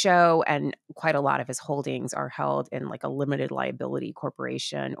his show and quite a lot of his holdings are held in like a limited liability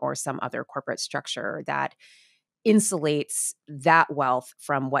corporation or some other corporate structure that insulates that wealth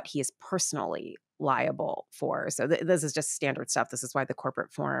from what he is personally liable for. So this is just standard stuff. This is why the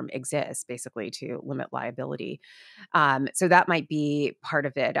corporate form exists, basically to limit liability. So that might be part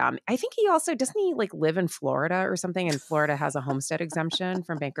of it. I think he also, doesn't he like live in Florida or something? And Florida has a homestead exemption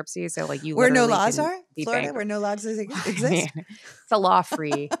from bankruptcy. So like you where no literally laws can are? be Florida, where no laws exist? I mean, it's a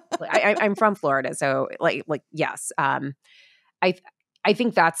law-free. I'm from Florida. So yes. I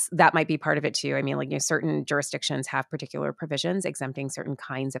think that might be part of it too. I mean, certain jurisdictions have particular provisions exempting certain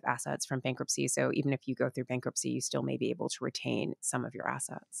kinds of assets from bankruptcy. So even if you go through bankruptcy, you still may be able to retain some of your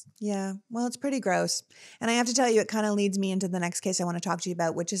assets. Yeah, well, it's pretty gross. And I have to tell you, it kind of leads me into the next case I want to talk to you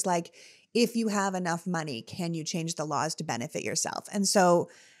about, which is like, if you have enough money, can you change the laws to benefit yourself? And so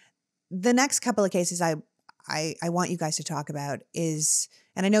the next couple of cases I want you guys to talk about is,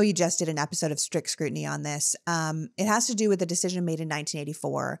 and I know you just did an episode of Strict Scrutiny on this. It has to do with a decision made in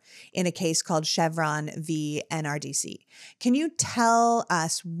 1984 in a case called Chevron v. NRDC. Can you tell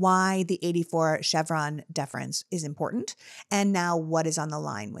us why the 84 Chevron deference is important, and now what is on the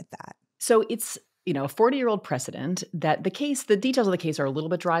line with that? So it's a 40-year-old precedent that the details of the case are a little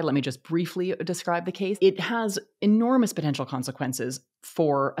bit dry. Let me just briefly describe the case. It has enormous potential consequences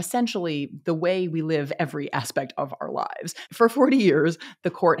for essentially the way we live every aspect of our lives. For 40 years, the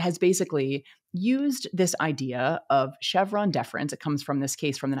court has basically used this idea of Chevron deference. It comes from this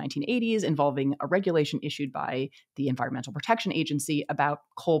case from the 1980s involving a regulation issued by the Environmental Protection Agency about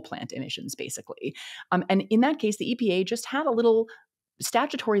coal plant emissions, basically. And in that case, the EPA just had a little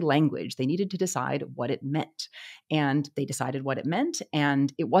statutory language. They needed to decide what it meant. And they decided what it meant.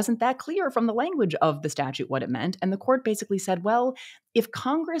 And it wasn't that clear from the language of the statute what it meant. And the court basically said, well, if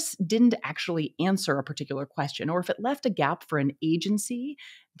Congress didn't actually answer a particular question, or if it left a gap for an agency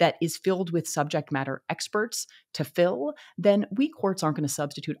that is filled with subject matter experts to fill, then we courts aren't going to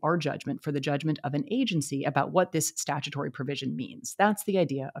substitute our judgment for the judgment of an agency about what this statutory provision means. That's the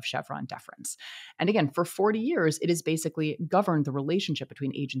idea of Chevron deference. And again, for 40 years, it has basically governed the relationship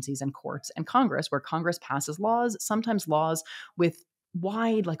between agencies and courts and Congress, where Congress passes laws, sometimes laws with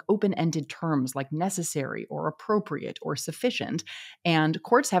wide, like open-ended terms like necessary or appropriate or sufficient. And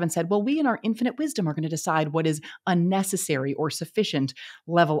courts haven't said, well, we in our infinite wisdom are going to decide what is a necessary or sufficient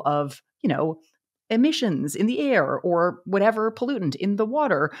level of, emissions in the air or whatever pollutant in the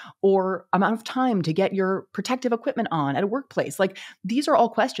water or amount of time to get your protective equipment on at a workplace. Like these are all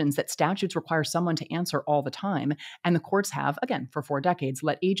questions that statutes require someone to answer all the time. And the courts have, again, for 4 decades,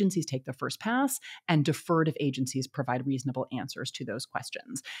 let agencies take the first pass and deferred if agencies provide reasonable answers to those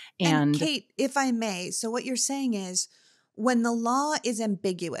questions. And Kate, if I may, so what you're saying is when the law is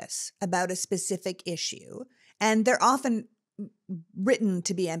ambiguous about a specific issue, and they're often written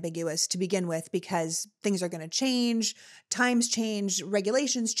to be ambiguous to begin with because things are going to change, times change,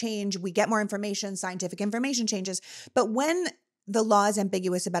 regulations change, we get more information, scientific information changes. But when the law is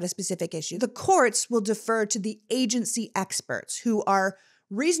ambiguous about a specific issue, the courts will defer to the agency experts who are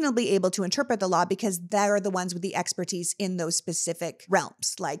reasonably able to interpret the law because they're the ones with the expertise in those specific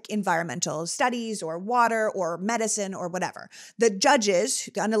realms, like environmental studies or water or medicine or whatever. The judges,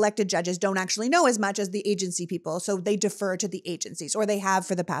 the unelected judges, don't actually know as much as the agency people, so they defer to the agencies, or they have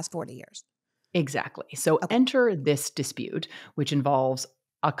for the past 40 years. Exactly. So enter this dispute, which involves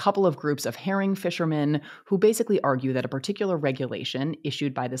a couple of groups of herring fishermen who basically argue that a particular regulation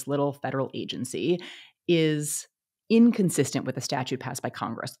issued by this little federal agency is inconsistent with a statute passed by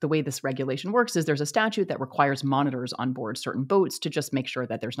Congress. The way this regulation works is there's a statute that requires monitors on board certain boats to just make sure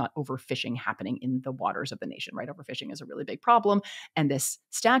that there's not overfishing happening in the waters of the nation, right? Overfishing is a really big problem. And this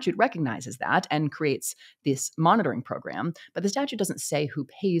statute recognizes that and creates this monitoring program. But the statute doesn't say who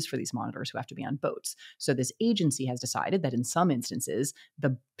pays for these monitors who have to be on boats. So this agency has decided that in some instances,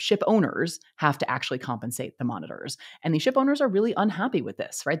 the ship owners have to actually compensate the monitors. And the ship owners are really unhappy with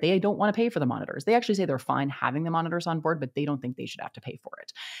this, right? They don't want to pay for the monitors. They actually say they're fine having the monitors on board, but they don't think they should have to pay for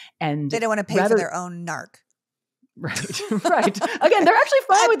it. And they don't want to pay for their own narc. Right, right. Again, they're actually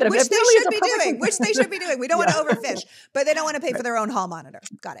fine with it. Which they should be doing. We don't want to overfish, but they don't want to pay for their own hall monitor.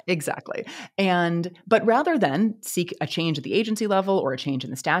 Got it. Exactly. But rather than seek a change at the agency level or a change in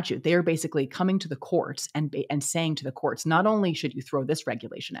the statute, they are basically coming to the courts and saying to the courts, not only should you throw this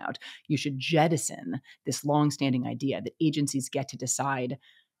regulation out, you should jettison this longstanding idea that agencies get to decide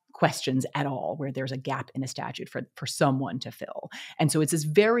questions at all where there's a gap in a statute for someone to fill. And so it's this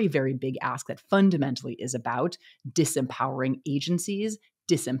very, very big ask that fundamentally is about disempowering agencies,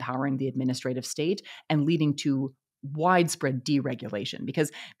 disempowering the administrative state, and leading to widespread deregulation, because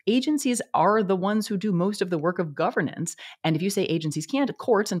agencies are the ones who do most of the work of governance. And if you say agencies can't,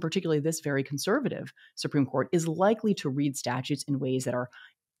 courts, and particularly this very conservative Supreme Court, is likely to read statutes in ways that are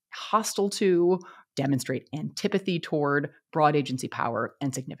hostile to, demonstrate antipathy toward broad agency power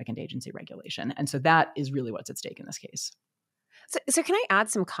and significant agency regulation. And so that is really what's at stake in this case. So can I add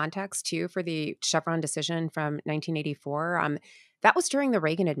some context, too, for the Chevron decision from 1984? That was during the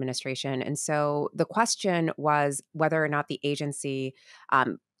Reagan administration. And so the question was whether or not the agency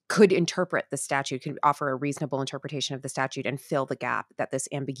could interpret the statute, could offer a reasonable interpretation of the statute and fill the gap that this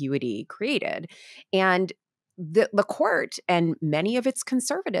ambiguity created. And the court and many of its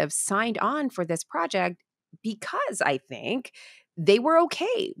conservatives signed on for this project because I think they were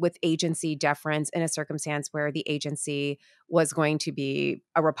okay with agency deference in a circumstance where the agency was going to be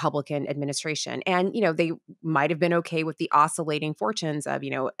a Republican administration. And, they might have been okay with the oscillating fortunes of,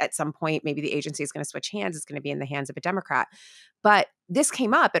 at some point, maybe the agency is going to switch hands. It's going to be in the hands of a Democrat. But this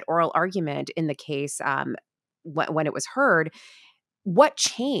came up at oral argument in the case when it was heard. What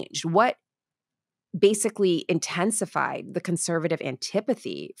changed? What basically intensified the conservative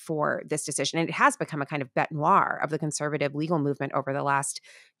antipathy for this decision? And it has become a kind of bête noire of the conservative legal movement over the last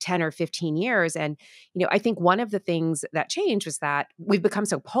 10 or 15 years. And, I think one of the things that changed was that we've become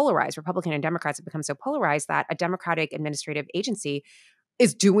so polarized. Republican and Democrats have become so polarized that a Democratic administrative agency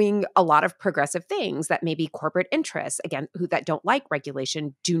is doing a lot of progressive things that maybe corporate interests, again, that don't like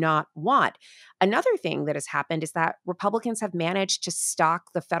regulation, do not want. Another thing that has happened is that Republicans have managed to stock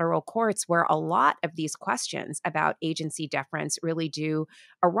the federal courts where a lot of these questions about agency deference really do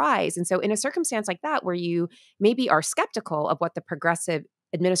arise. And so in a circumstance like that, where you maybe are skeptical of what the progressive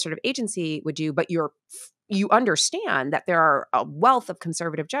administrative agency would do, but you understand that there are a wealth of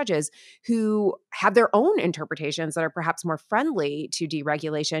conservative judges who have their own interpretations that are perhaps more friendly to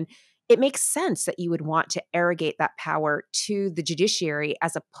deregulation, it makes sense that you would want to arrogate that power to the judiciary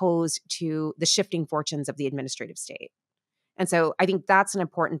as opposed to the shifting fortunes of the administrative state. And so I think that's an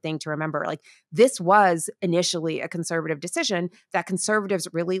important thing to remember. Like, this was initially a conservative decision that conservatives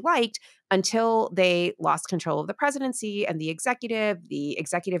really liked until they lost control of the presidency and the executive. The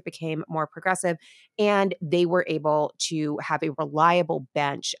executive became more progressive, and they were able to have a reliable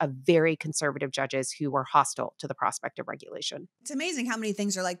bench of very conservative judges who were hostile to the prospect of regulation. It's amazing how many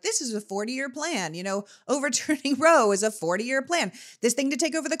things are like, this is a 40-year plan. Overturning Roe is a 40-year plan. This thing to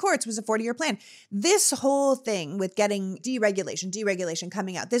take over the courts was a 40-year plan. This whole thing with getting deregulation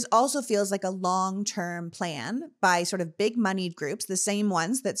coming out, this also feels like a long-term plan by sort of big moneyed groups, the same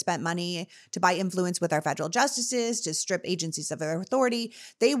ones that spent money to buy influence with our federal justices, to strip agencies of their authority.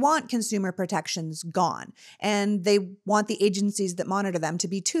 They want consumer protections gone, and they want the agencies that monitor them to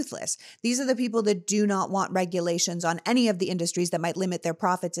be toothless. These are the people that do not want regulations on any of the industries that might limit their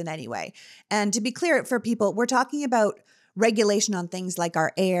profits in any way. And to be clear for people, we're talking about regulation on things like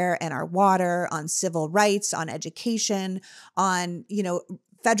our air and our water, on civil rights, on education, on,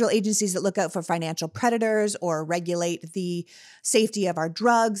 federal agencies that look out for financial predators or regulate the safety of our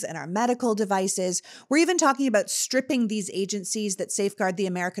drugs and our medical devices. We're even talking about stripping these agencies that safeguard the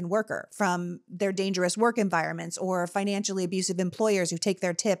American worker from their dangerous work environments, or financially abusive employers who take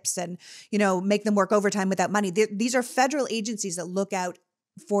their tips and, make them work overtime without money. These are federal agencies that look out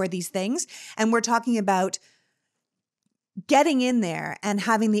for these things. And we're talking about getting in there and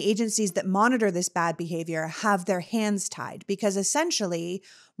having the agencies that monitor this bad behavior have their hands tied, because essentially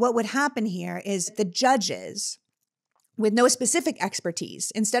what would happen here is the judges with no specific expertise,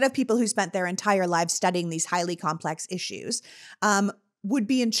 instead of people who spent their entire lives studying these highly complex issues, would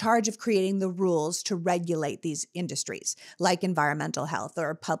be in charge of creating the rules to regulate these industries, like environmental health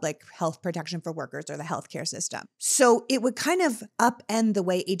or public health protection for workers or the healthcare system. So it would kind of upend the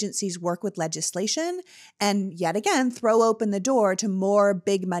way agencies work with legislation, and yet again, throw open the door to more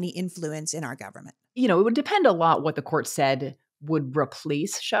big money influence in our government. It would depend a lot what the court said would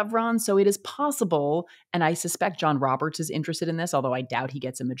replace Chevron. So it is possible, and I suspect John Roberts is interested in this, although I doubt he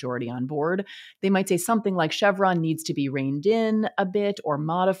gets a majority on board. They might say something like Chevron needs to be reined in a bit or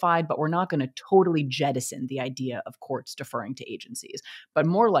modified, but we're not going to totally jettison the idea of courts deferring to agencies. But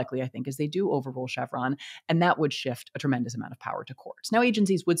more likely, I think, is they do overrule Chevron, and that would shift a tremendous amount of power to courts. Now,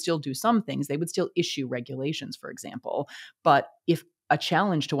 agencies would still do some things. They would still issue regulations, for example. But if a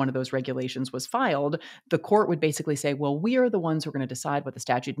challenge to one of those regulations was filed, the court would basically say, well, we are the ones who are going to decide what the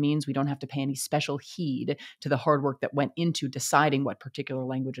statute means. We don't have to pay any special heed to the hard work that went into deciding what particular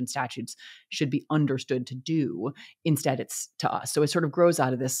language and statutes should be understood to do. Instead, it's to us. So it sort of grows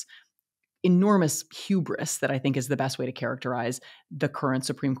out of this enormous hubris that I think is the best way to characterize the current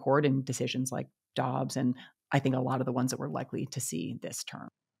Supreme Court in decisions like Dobbs, and I think a lot of the ones that we're likely to see this term.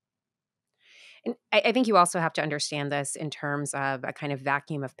 And I think you also have to understand this in terms of a kind of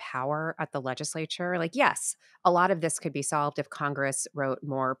vacuum of power at the legislature. Like, yes, a lot of this could be solved if Congress wrote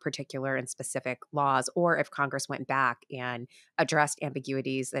more particular and specific laws, or if Congress went back and addressed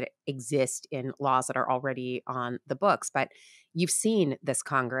ambiguities that exist in laws that are already on the books. But you've seen this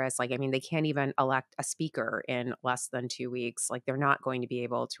Congress, they can't even elect a speaker in less than 2 weeks. Like, they're not going to be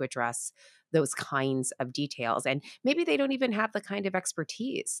able to address those kinds of details. And maybe they don't even have the kind of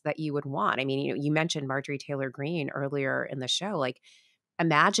expertise that you would want. You mentioned Marjorie Taylor Greene earlier in the show. Like,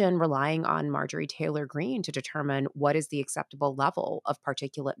 imagine relying on Marjorie Taylor Greene to determine what is the acceptable level of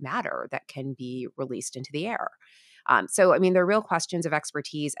particulate matter that can be released into the air. So there are real questions of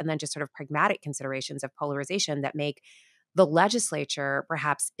expertise, and then just sort of pragmatic considerations of polarization that make the legislature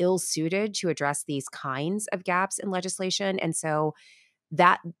perhaps ill-suited to address these kinds of gaps in legislation. And so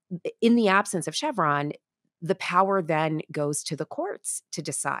that, in the absence of Chevron, the power then goes to the courts to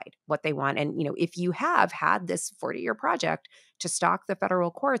decide what they want. And, if you have had this 40-year project to stock the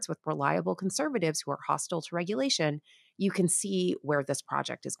federal courts with reliable conservatives who are hostile to regulation, you can see where this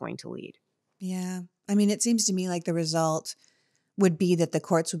project is going to lead. Yeah. I mean, it seems to me like the result would be that the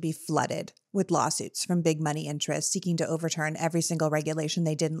courts would be flooded with lawsuits from big money interests seeking to overturn every single regulation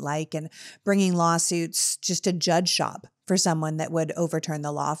they didn't like and bringing lawsuits just to judge shop for someone that would overturn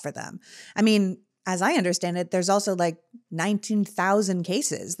the law for them. I mean, as I understand it, there's also like 19,000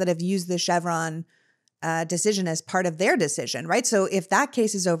 cases that have used the Chevron decision as part of their decision, right? So if that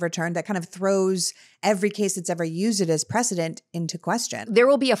case is overturned, that kind of throws every case that's ever used it as precedent into question. There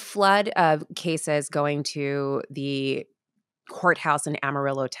will be a flood of cases going to the courthouse in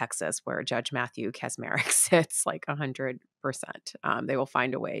Amarillo, Texas, where Judge Matthew Kacsmaryk sits like 100%. They will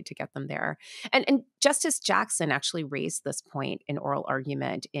find a way to get them there. And Justice Jackson actually raised this point in oral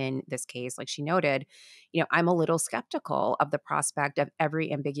argument in this case. Like she noted, I'm a little skeptical of the prospect of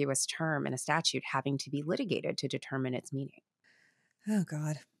every ambiguous term in a statute having to be litigated to determine its meaning. Oh,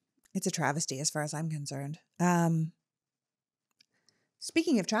 God. It's a travesty as far as I'm concerned.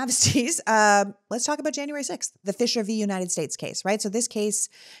 Speaking of travesties, let's talk about January 6th, the Fisher v. United States case, right? So this case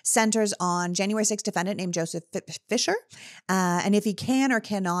centers on January 6th defendant named Joseph Fisher, and if he can or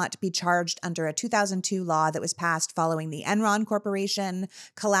cannot be charged under a 2002 law that was passed following the Enron Corporation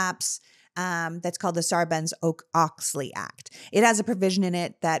collapse. That's called the Sarbanes-Oxley Act. It has a provision in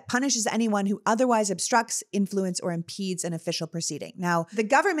it that punishes anyone who otherwise obstructs, influence, or impedes an official proceeding. Now, the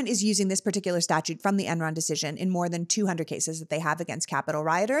government is using this particular statute from the Enron decision in more than 200 cases that they have against Capitol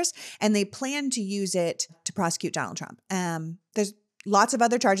rioters, and they plan to use it to prosecute Donald Trump. There's lots of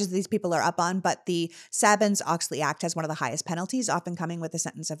other charges that these people are up on, but the Sarbanes-Oxley Act has one of the highest penalties, often coming with a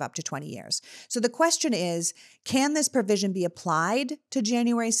sentence of up to 20 years. So the question is, can this provision be applied to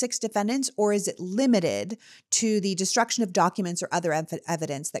January 6 defendants, or is it limited to the destruction of documents or other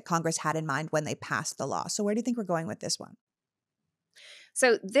evidence that Congress had in mind when they passed the law? So where do you think we're going with this one?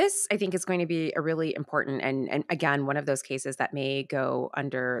 So this, I think, is going to be a really important and again, one of those cases that may go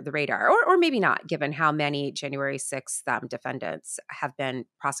under the radar or maybe not, given how many January 6th defendants have been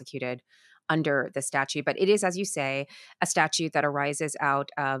prosecuted under the statute. But it is, as you say, a statute that arises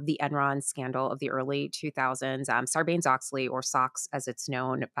out of the Enron scandal of the early 2000s. Sarbanes-Oxley, or SOX as it's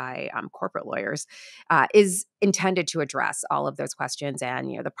known by corporate lawyers, is intended to address all of those questions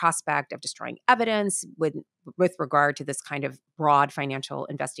and the prospect of destroying evidence with regard to this kind of broad financial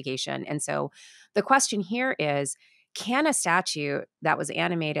investigation. And so the question here is, can a statute that was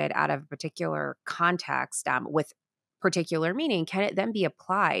animated out of a particular context with particular meaning, can it then be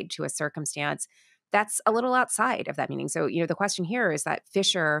applied to a circumstance that's a little outside of that meaning? So, the question here is that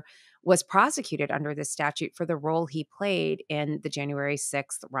Fisher was prosecuted under this statute for the role he played in the January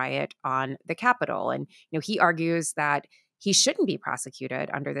 6th riot on the Capitol. And, he argues that he shouldn't be prosecuted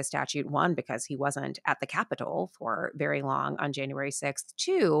under the statute, one, because he wasn't at the Capitol for very long on January 6th,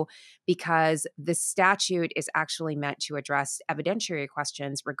 two, because the statute is actually meant to address evidentiary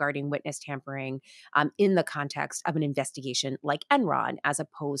questions regarding witness tampering in the context of an investigation like Enron, as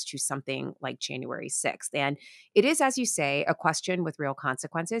opposed to something like January 6th. And it is, as you say, a question with real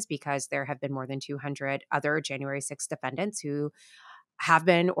consequences because there have been more than 200 other January 6th defendants who have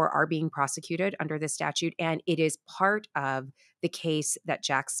been or are being prosecuted under this statute. And it is part of the case that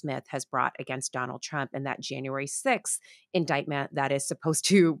Jack Smith has brought against Donald Trump and that January 6th indictment that is supposed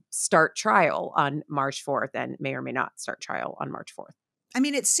to start trial on March 4th and may or may not start trial on March 4th. I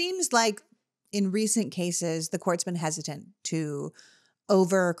mean, it seems like in recent cases, the court's been hesitant to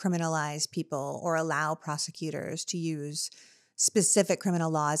over-criminalize people or allow prosecutors to use specific criminal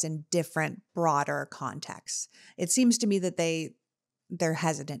laws in different, broader contexts. It seems to me that they're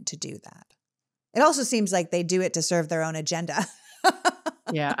hesitant to do that. It also seems like they do it to serve their own agenda.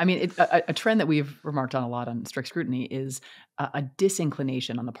 Yeah, I mean, a trend that we've remarked on a lot on Strict Scrutiny is a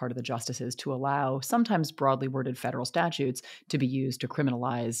disinclination on the part of the justices to allow sometimes broadly worded federal statutes to be used to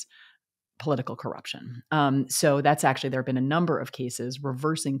criminalize political corruption. So that's actually, there have been a number of cases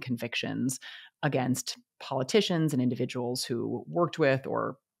reversing convictions against politicians and individuals who worked with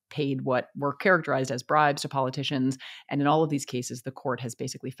or paid what were characterized as bribes to politicians. And in all of these cases, the court has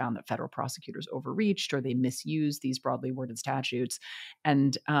basically found that federal prosecutors overreached or they misused these broadly worded statutes.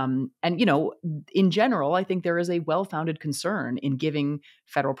 And in general, I think there is a well-founded concern in giving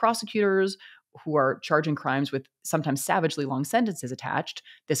federal prosecutors who are charging crimes with sometimes savagely long sentences attached,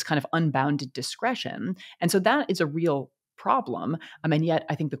 this kind of unbounded discretion. And so that is a real problem. And yet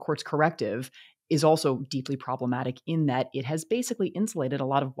I think the court's corrective is also deeply problematic in that it has basically insulated a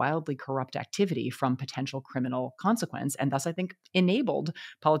lot of wildly corrupt activity from potential criminal consequence, and thus I think enabled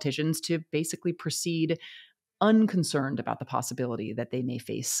politicians to basically proceed unconcerned about the possibility that they may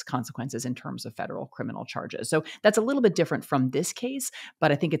face consequences in terms of federal criminal charges. So that's a little bit different from this case,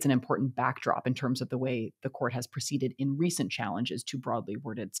 but I think it's an important backdrop in terms of the way the court has proceeded in recent challenges to broadly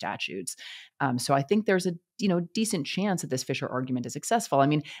worded statutes. So I think there's a decent chance that this Fisher argument is successful. I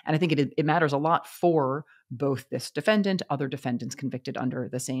mean, and I think it matters a lot for both this defendant, other defendants convicted under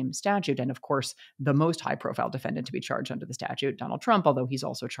the same statute, and of course, the most high-profile defendant to be charged under the statute, Donald Trump, although he's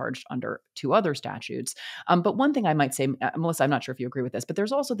also charged under 2 other statutes. But one thing I might say, Melissa, I'm not sure if you agree with this, but there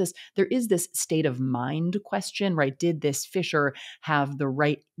is this state of mind question, right? Did this Fisher have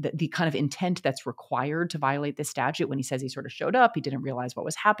the kind of intent that's required to violate this statute? When he says he sort of showed up, he didn't realize what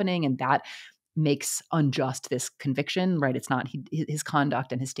was happening, and that makes unjust this conviction, right? It's not his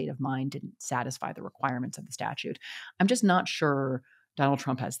conduct and his state of mind didn't satisfy the requirements of the statute. I'm just not sure Donald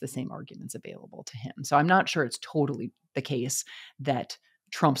Trump has the same arguments available to him. So I'm not sure it's totally the case that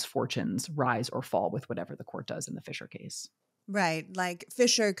Trump's fortunes rise or fall with whatever the court does in the Fisher case. Right. Like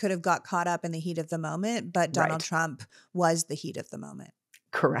Fisher could have got caught up in the heat of the moment, but Donald Right. Trump was the heat of the moment.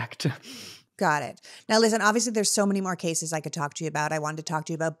 Correct. Got it. Now, listen, obviously there's so many more cases I could talk to you about. I wanted to talk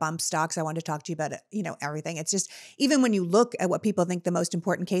to you about bump stocks. I wanted to talk to you about, everything. It's just, even when you look at what people think the most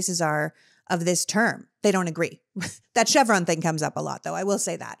important cases are of this term, they don't agree. That Chevron thing comes up a lot, though. I will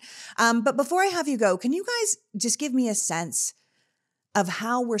say that. But before I have you go, can you guys just give me a sense of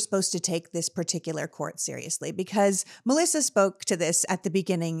how we're supposed to take this particular court seriously? Because Melissa spoke to this at the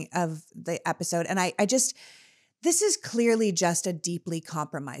beginning of the episode, and this is clearly just a deeply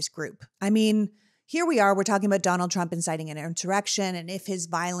compromised group. I mean, here we are, we're talking about Donald Trump inciting an insurrection and if his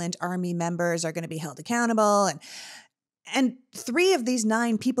violent army members are going to be held accountable. And 3 of these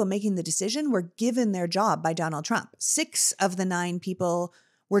 9 people making the decision were given their job by Donald Trump. 6 of the 9 people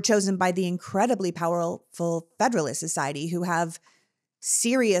were chosen by the incredibly powerful Federalist Society, who have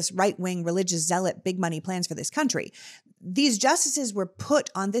serious right-wing religious zealot big money plans for this country. These justices were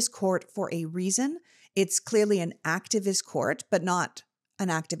put on this court for a reason. It's clearly an activist court, but not an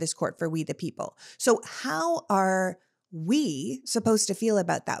activist court for we the people. So how are we supposed to feel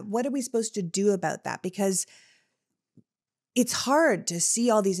about that? What are we supposed to do about that? Because it's hard to see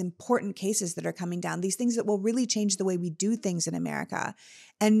all these important cases that are coming down, these things that will really change the way we do things in America,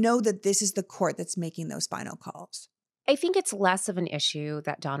 and know that this is the court that's making those final calls. I think it's less of an issue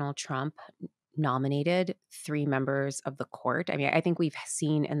that Donald Trump nominated 3 members of the court. I mean, I think we've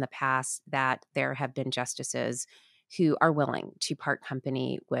seen in the past that there have been justices who are willing to part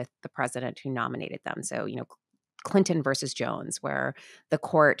company with the president who nominated them. So, Clinton versus Jones, where the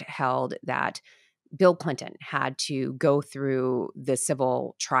court held that Bill Clinton had to go through the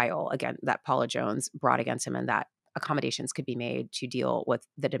civil trial again that Paula Jones brought against him, and that accommodations could be made to deal with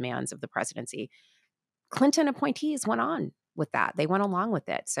the demands of the presidency. Clinton appointees went on with that. They went along with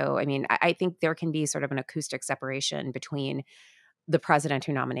it. So, I mean, I think there can be sort of an acoustic separation between the president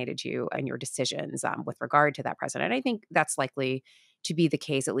who nominated you and your decisions with regard to that president. I think that's likely to be the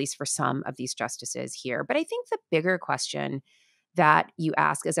case, at least for some of these justices here. But I think the bigger question that you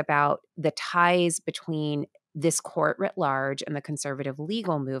ask is about the ties between this court writ large and the conservative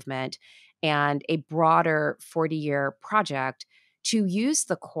legal movement and a broader 40-year project to use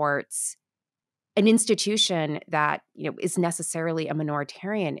the courts, an institution that, is necessarily a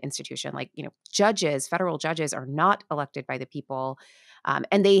minoritarian institution. Like, judges, federal judges are not elected by the people,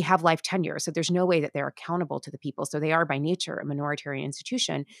 and they have life tenure. So there's no way that they're accountable to the people. So they are by nature a minoritarian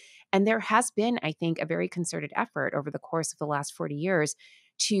institution. And there has been, I think, a very concerted effort over the course of the last 40 years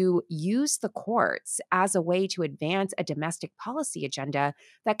to use the courts as a way to advance a domestic policy agenda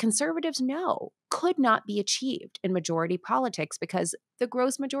that conservatives know could not be achieved in majority politics because the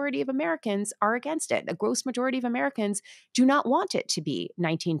gross majority of Americans are against it. The gross majority of Americans do not want it to be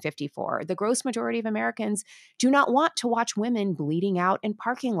 1954. The gross majority of Americans do not want to watch women bleeding out in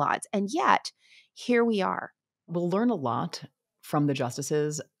parking lots. And yet, here we are. We'll learn a lot from the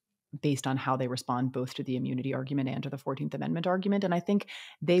justices based on how they respond both to the immunity argument and to the 14th Amendment argument. And I think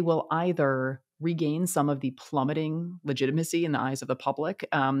they will either regain some of the plummeting legitimacy in the eyes of the public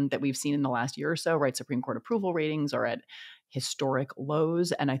that we've seen in the last year or so, right? Supreme Court approval ratings are at historic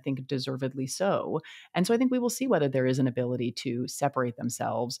lows, and I think deservedly so. And so I think we will see whether there is an ability to separate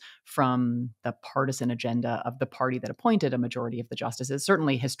themselves from the partisan agenda of the party that appointed a majority of the justices.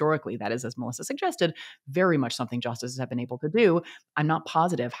 Certainly historically, that is, as Melissa suggested, very much something justices have been able to do. I'm not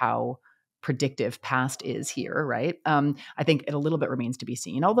positive how predictive past is here, right? I think it a little bit remains to be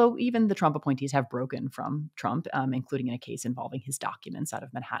seen, although even the Trump appointees have broken from Trump, including in a case involving his documents out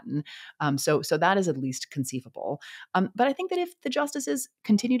of Manhattan. So that is at least conceivable. But I think that if the justices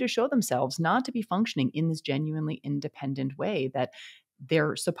continue to show themselves not to be functioning in this genuinely independent way, that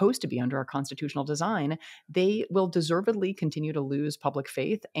they're supposed to be under our constitutional design, they will deservedly continue to lose public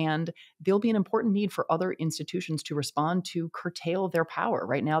faith, and there'll be an important need for other institutions to respond to curtail their power.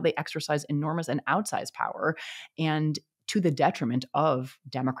 Right now, they exercise enormous and outsized power, and to the detriment of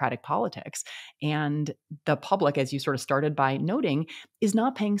democratic politics. And the public, as you sort of started by noting, is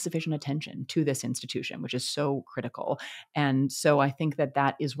not paying sufficient attention to this institution, which is so critical. And so I think that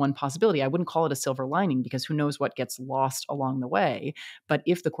that is one possibility. I wouldn't call it a silver lining, because who knows what gets lost along the way. But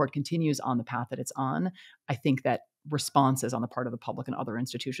if the court continues on the path that it's on, I think that responses on the part of the public and other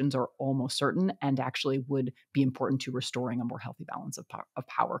institutions are almost certain, and actually would be important to restoring a more healthy balance of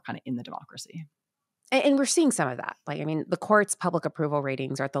power kind of in the democracy. And we're seeing some of that. Like, I mean, the court's public approval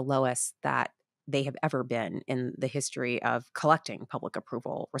ratings are at the lowest that they have ever been in the history of collecting public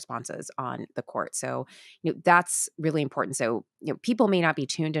approval responses on the court. So, that's really important. So, people may not be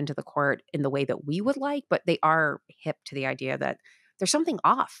tuned into the court in the way that we would like, but they are hip to the idea that there's something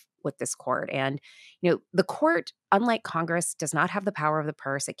off with this court. And, the court, unlike Congress, does not have the power of the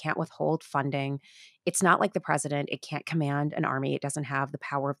purse. It can't withhold funding. It's not like the president. It can't command an army. It doesn't have the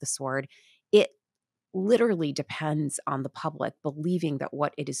power of the sword. It literally depends on the public believing that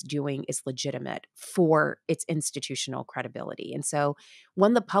what it is doing is legitimate for its institutional credibility. And so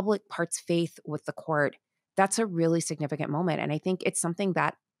when the public parts faith with the court, that's a really significant moment. And I think it's something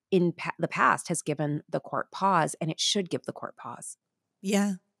that in the past has given the court pause, and it should give the court pause.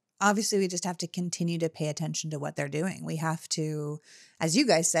 Yeah. Obviously, we just have to continue to pay attention to what they're doing. We have to, as you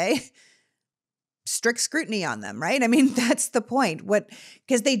guys say, strict scrutiny on them, right? I mean, that's the point.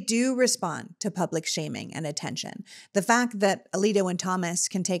 Because they do respond to public shaming and attention. The fact that Alito and Thomas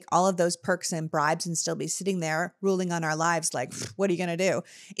can take all of those perks and bribes and still be sitting there ruling on our lives, like, what are you going to do?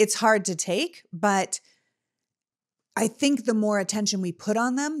 It's hard to take, but I think the more attention we put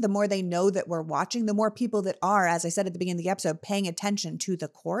on them, the more they know that we're watching, the more people that are, as I said at the beginning of the episode, paying attention to the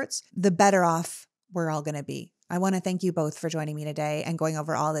courts, the better off we're all going to be. I want to thank you both for joining me today and going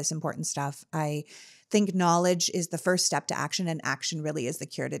over all this important stuff. I think knowledge is the first step to action, and action really is the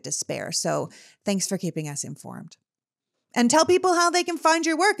cure to despair. So thanks for keeping us informed. And tell people how they can find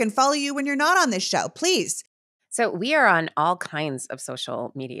your work and follow you when you're not on this show, please. So we are on all kinds of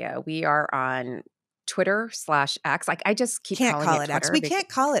social media. We are on Twitter/X. Like, I just keep Can't calling call it it X. Twitter. We can't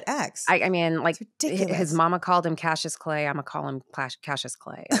call it X. I mean, like, It's ridiculous. his mama called him Cassius Clay. I'm going to call him Cassius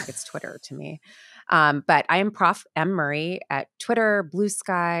Clay. Like, it's Twitter to me. But I am Prof. M. Murray at Twitter, Blue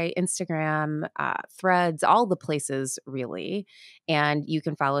Sky, Instagram, Threads, all the places, really. And you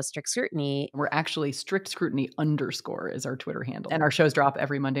can follow Strict Scrutiny. We're actually Strict Scrutiny _ is our Twitter handle. And our shows drop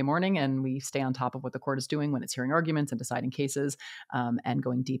every Monday morning, and we stay on top of what the court is doing when it's hearing arguments and deciding cases, and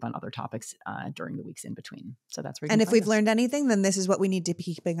going deep on other topics during the weeks in between. So that's where you can And if find we've us. learned anything, then this is what we need to be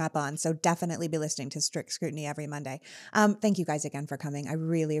keeping up on. So definitely be listening to Strict Scrutiny every Monday. Thank you guys again for coming. I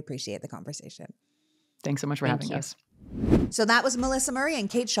really appreciate the conversation. Thanks so much for having us. So that was Melissa Murray and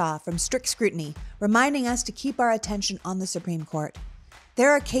KateShaw from Strict Scrutiny, reminding us to keep our attention on the Supreme Court.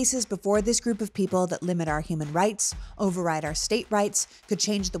 There are cases before this group of people that limit our human rights, override our state rights, could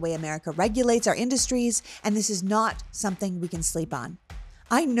change the way America regulates our industries, and this is not something we can sleep on.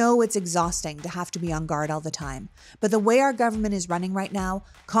 I know it's exhausting to have to be on guard all the time, but the way our government is running right now,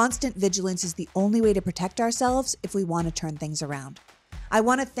 constant vigilance is the only way to protect ourselves if we want to turn things around. I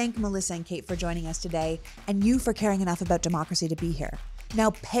want to thank Melissa and Kate for joining us today, and you for caring enough about democracy to be here.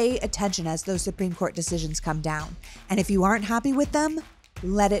 Now pay attention as those Supreme Court decisions come down, and if you aren't happy with them,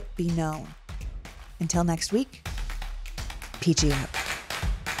 let it be known. Until next week, PG out.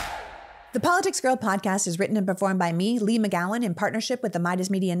 The Politics Girl podcast is written and performed by me, Lee McGowan, in partnership with the Midas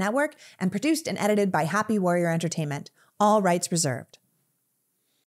Media Network, and produced and edited by Happy Warrior Entertainment. All rights reserved.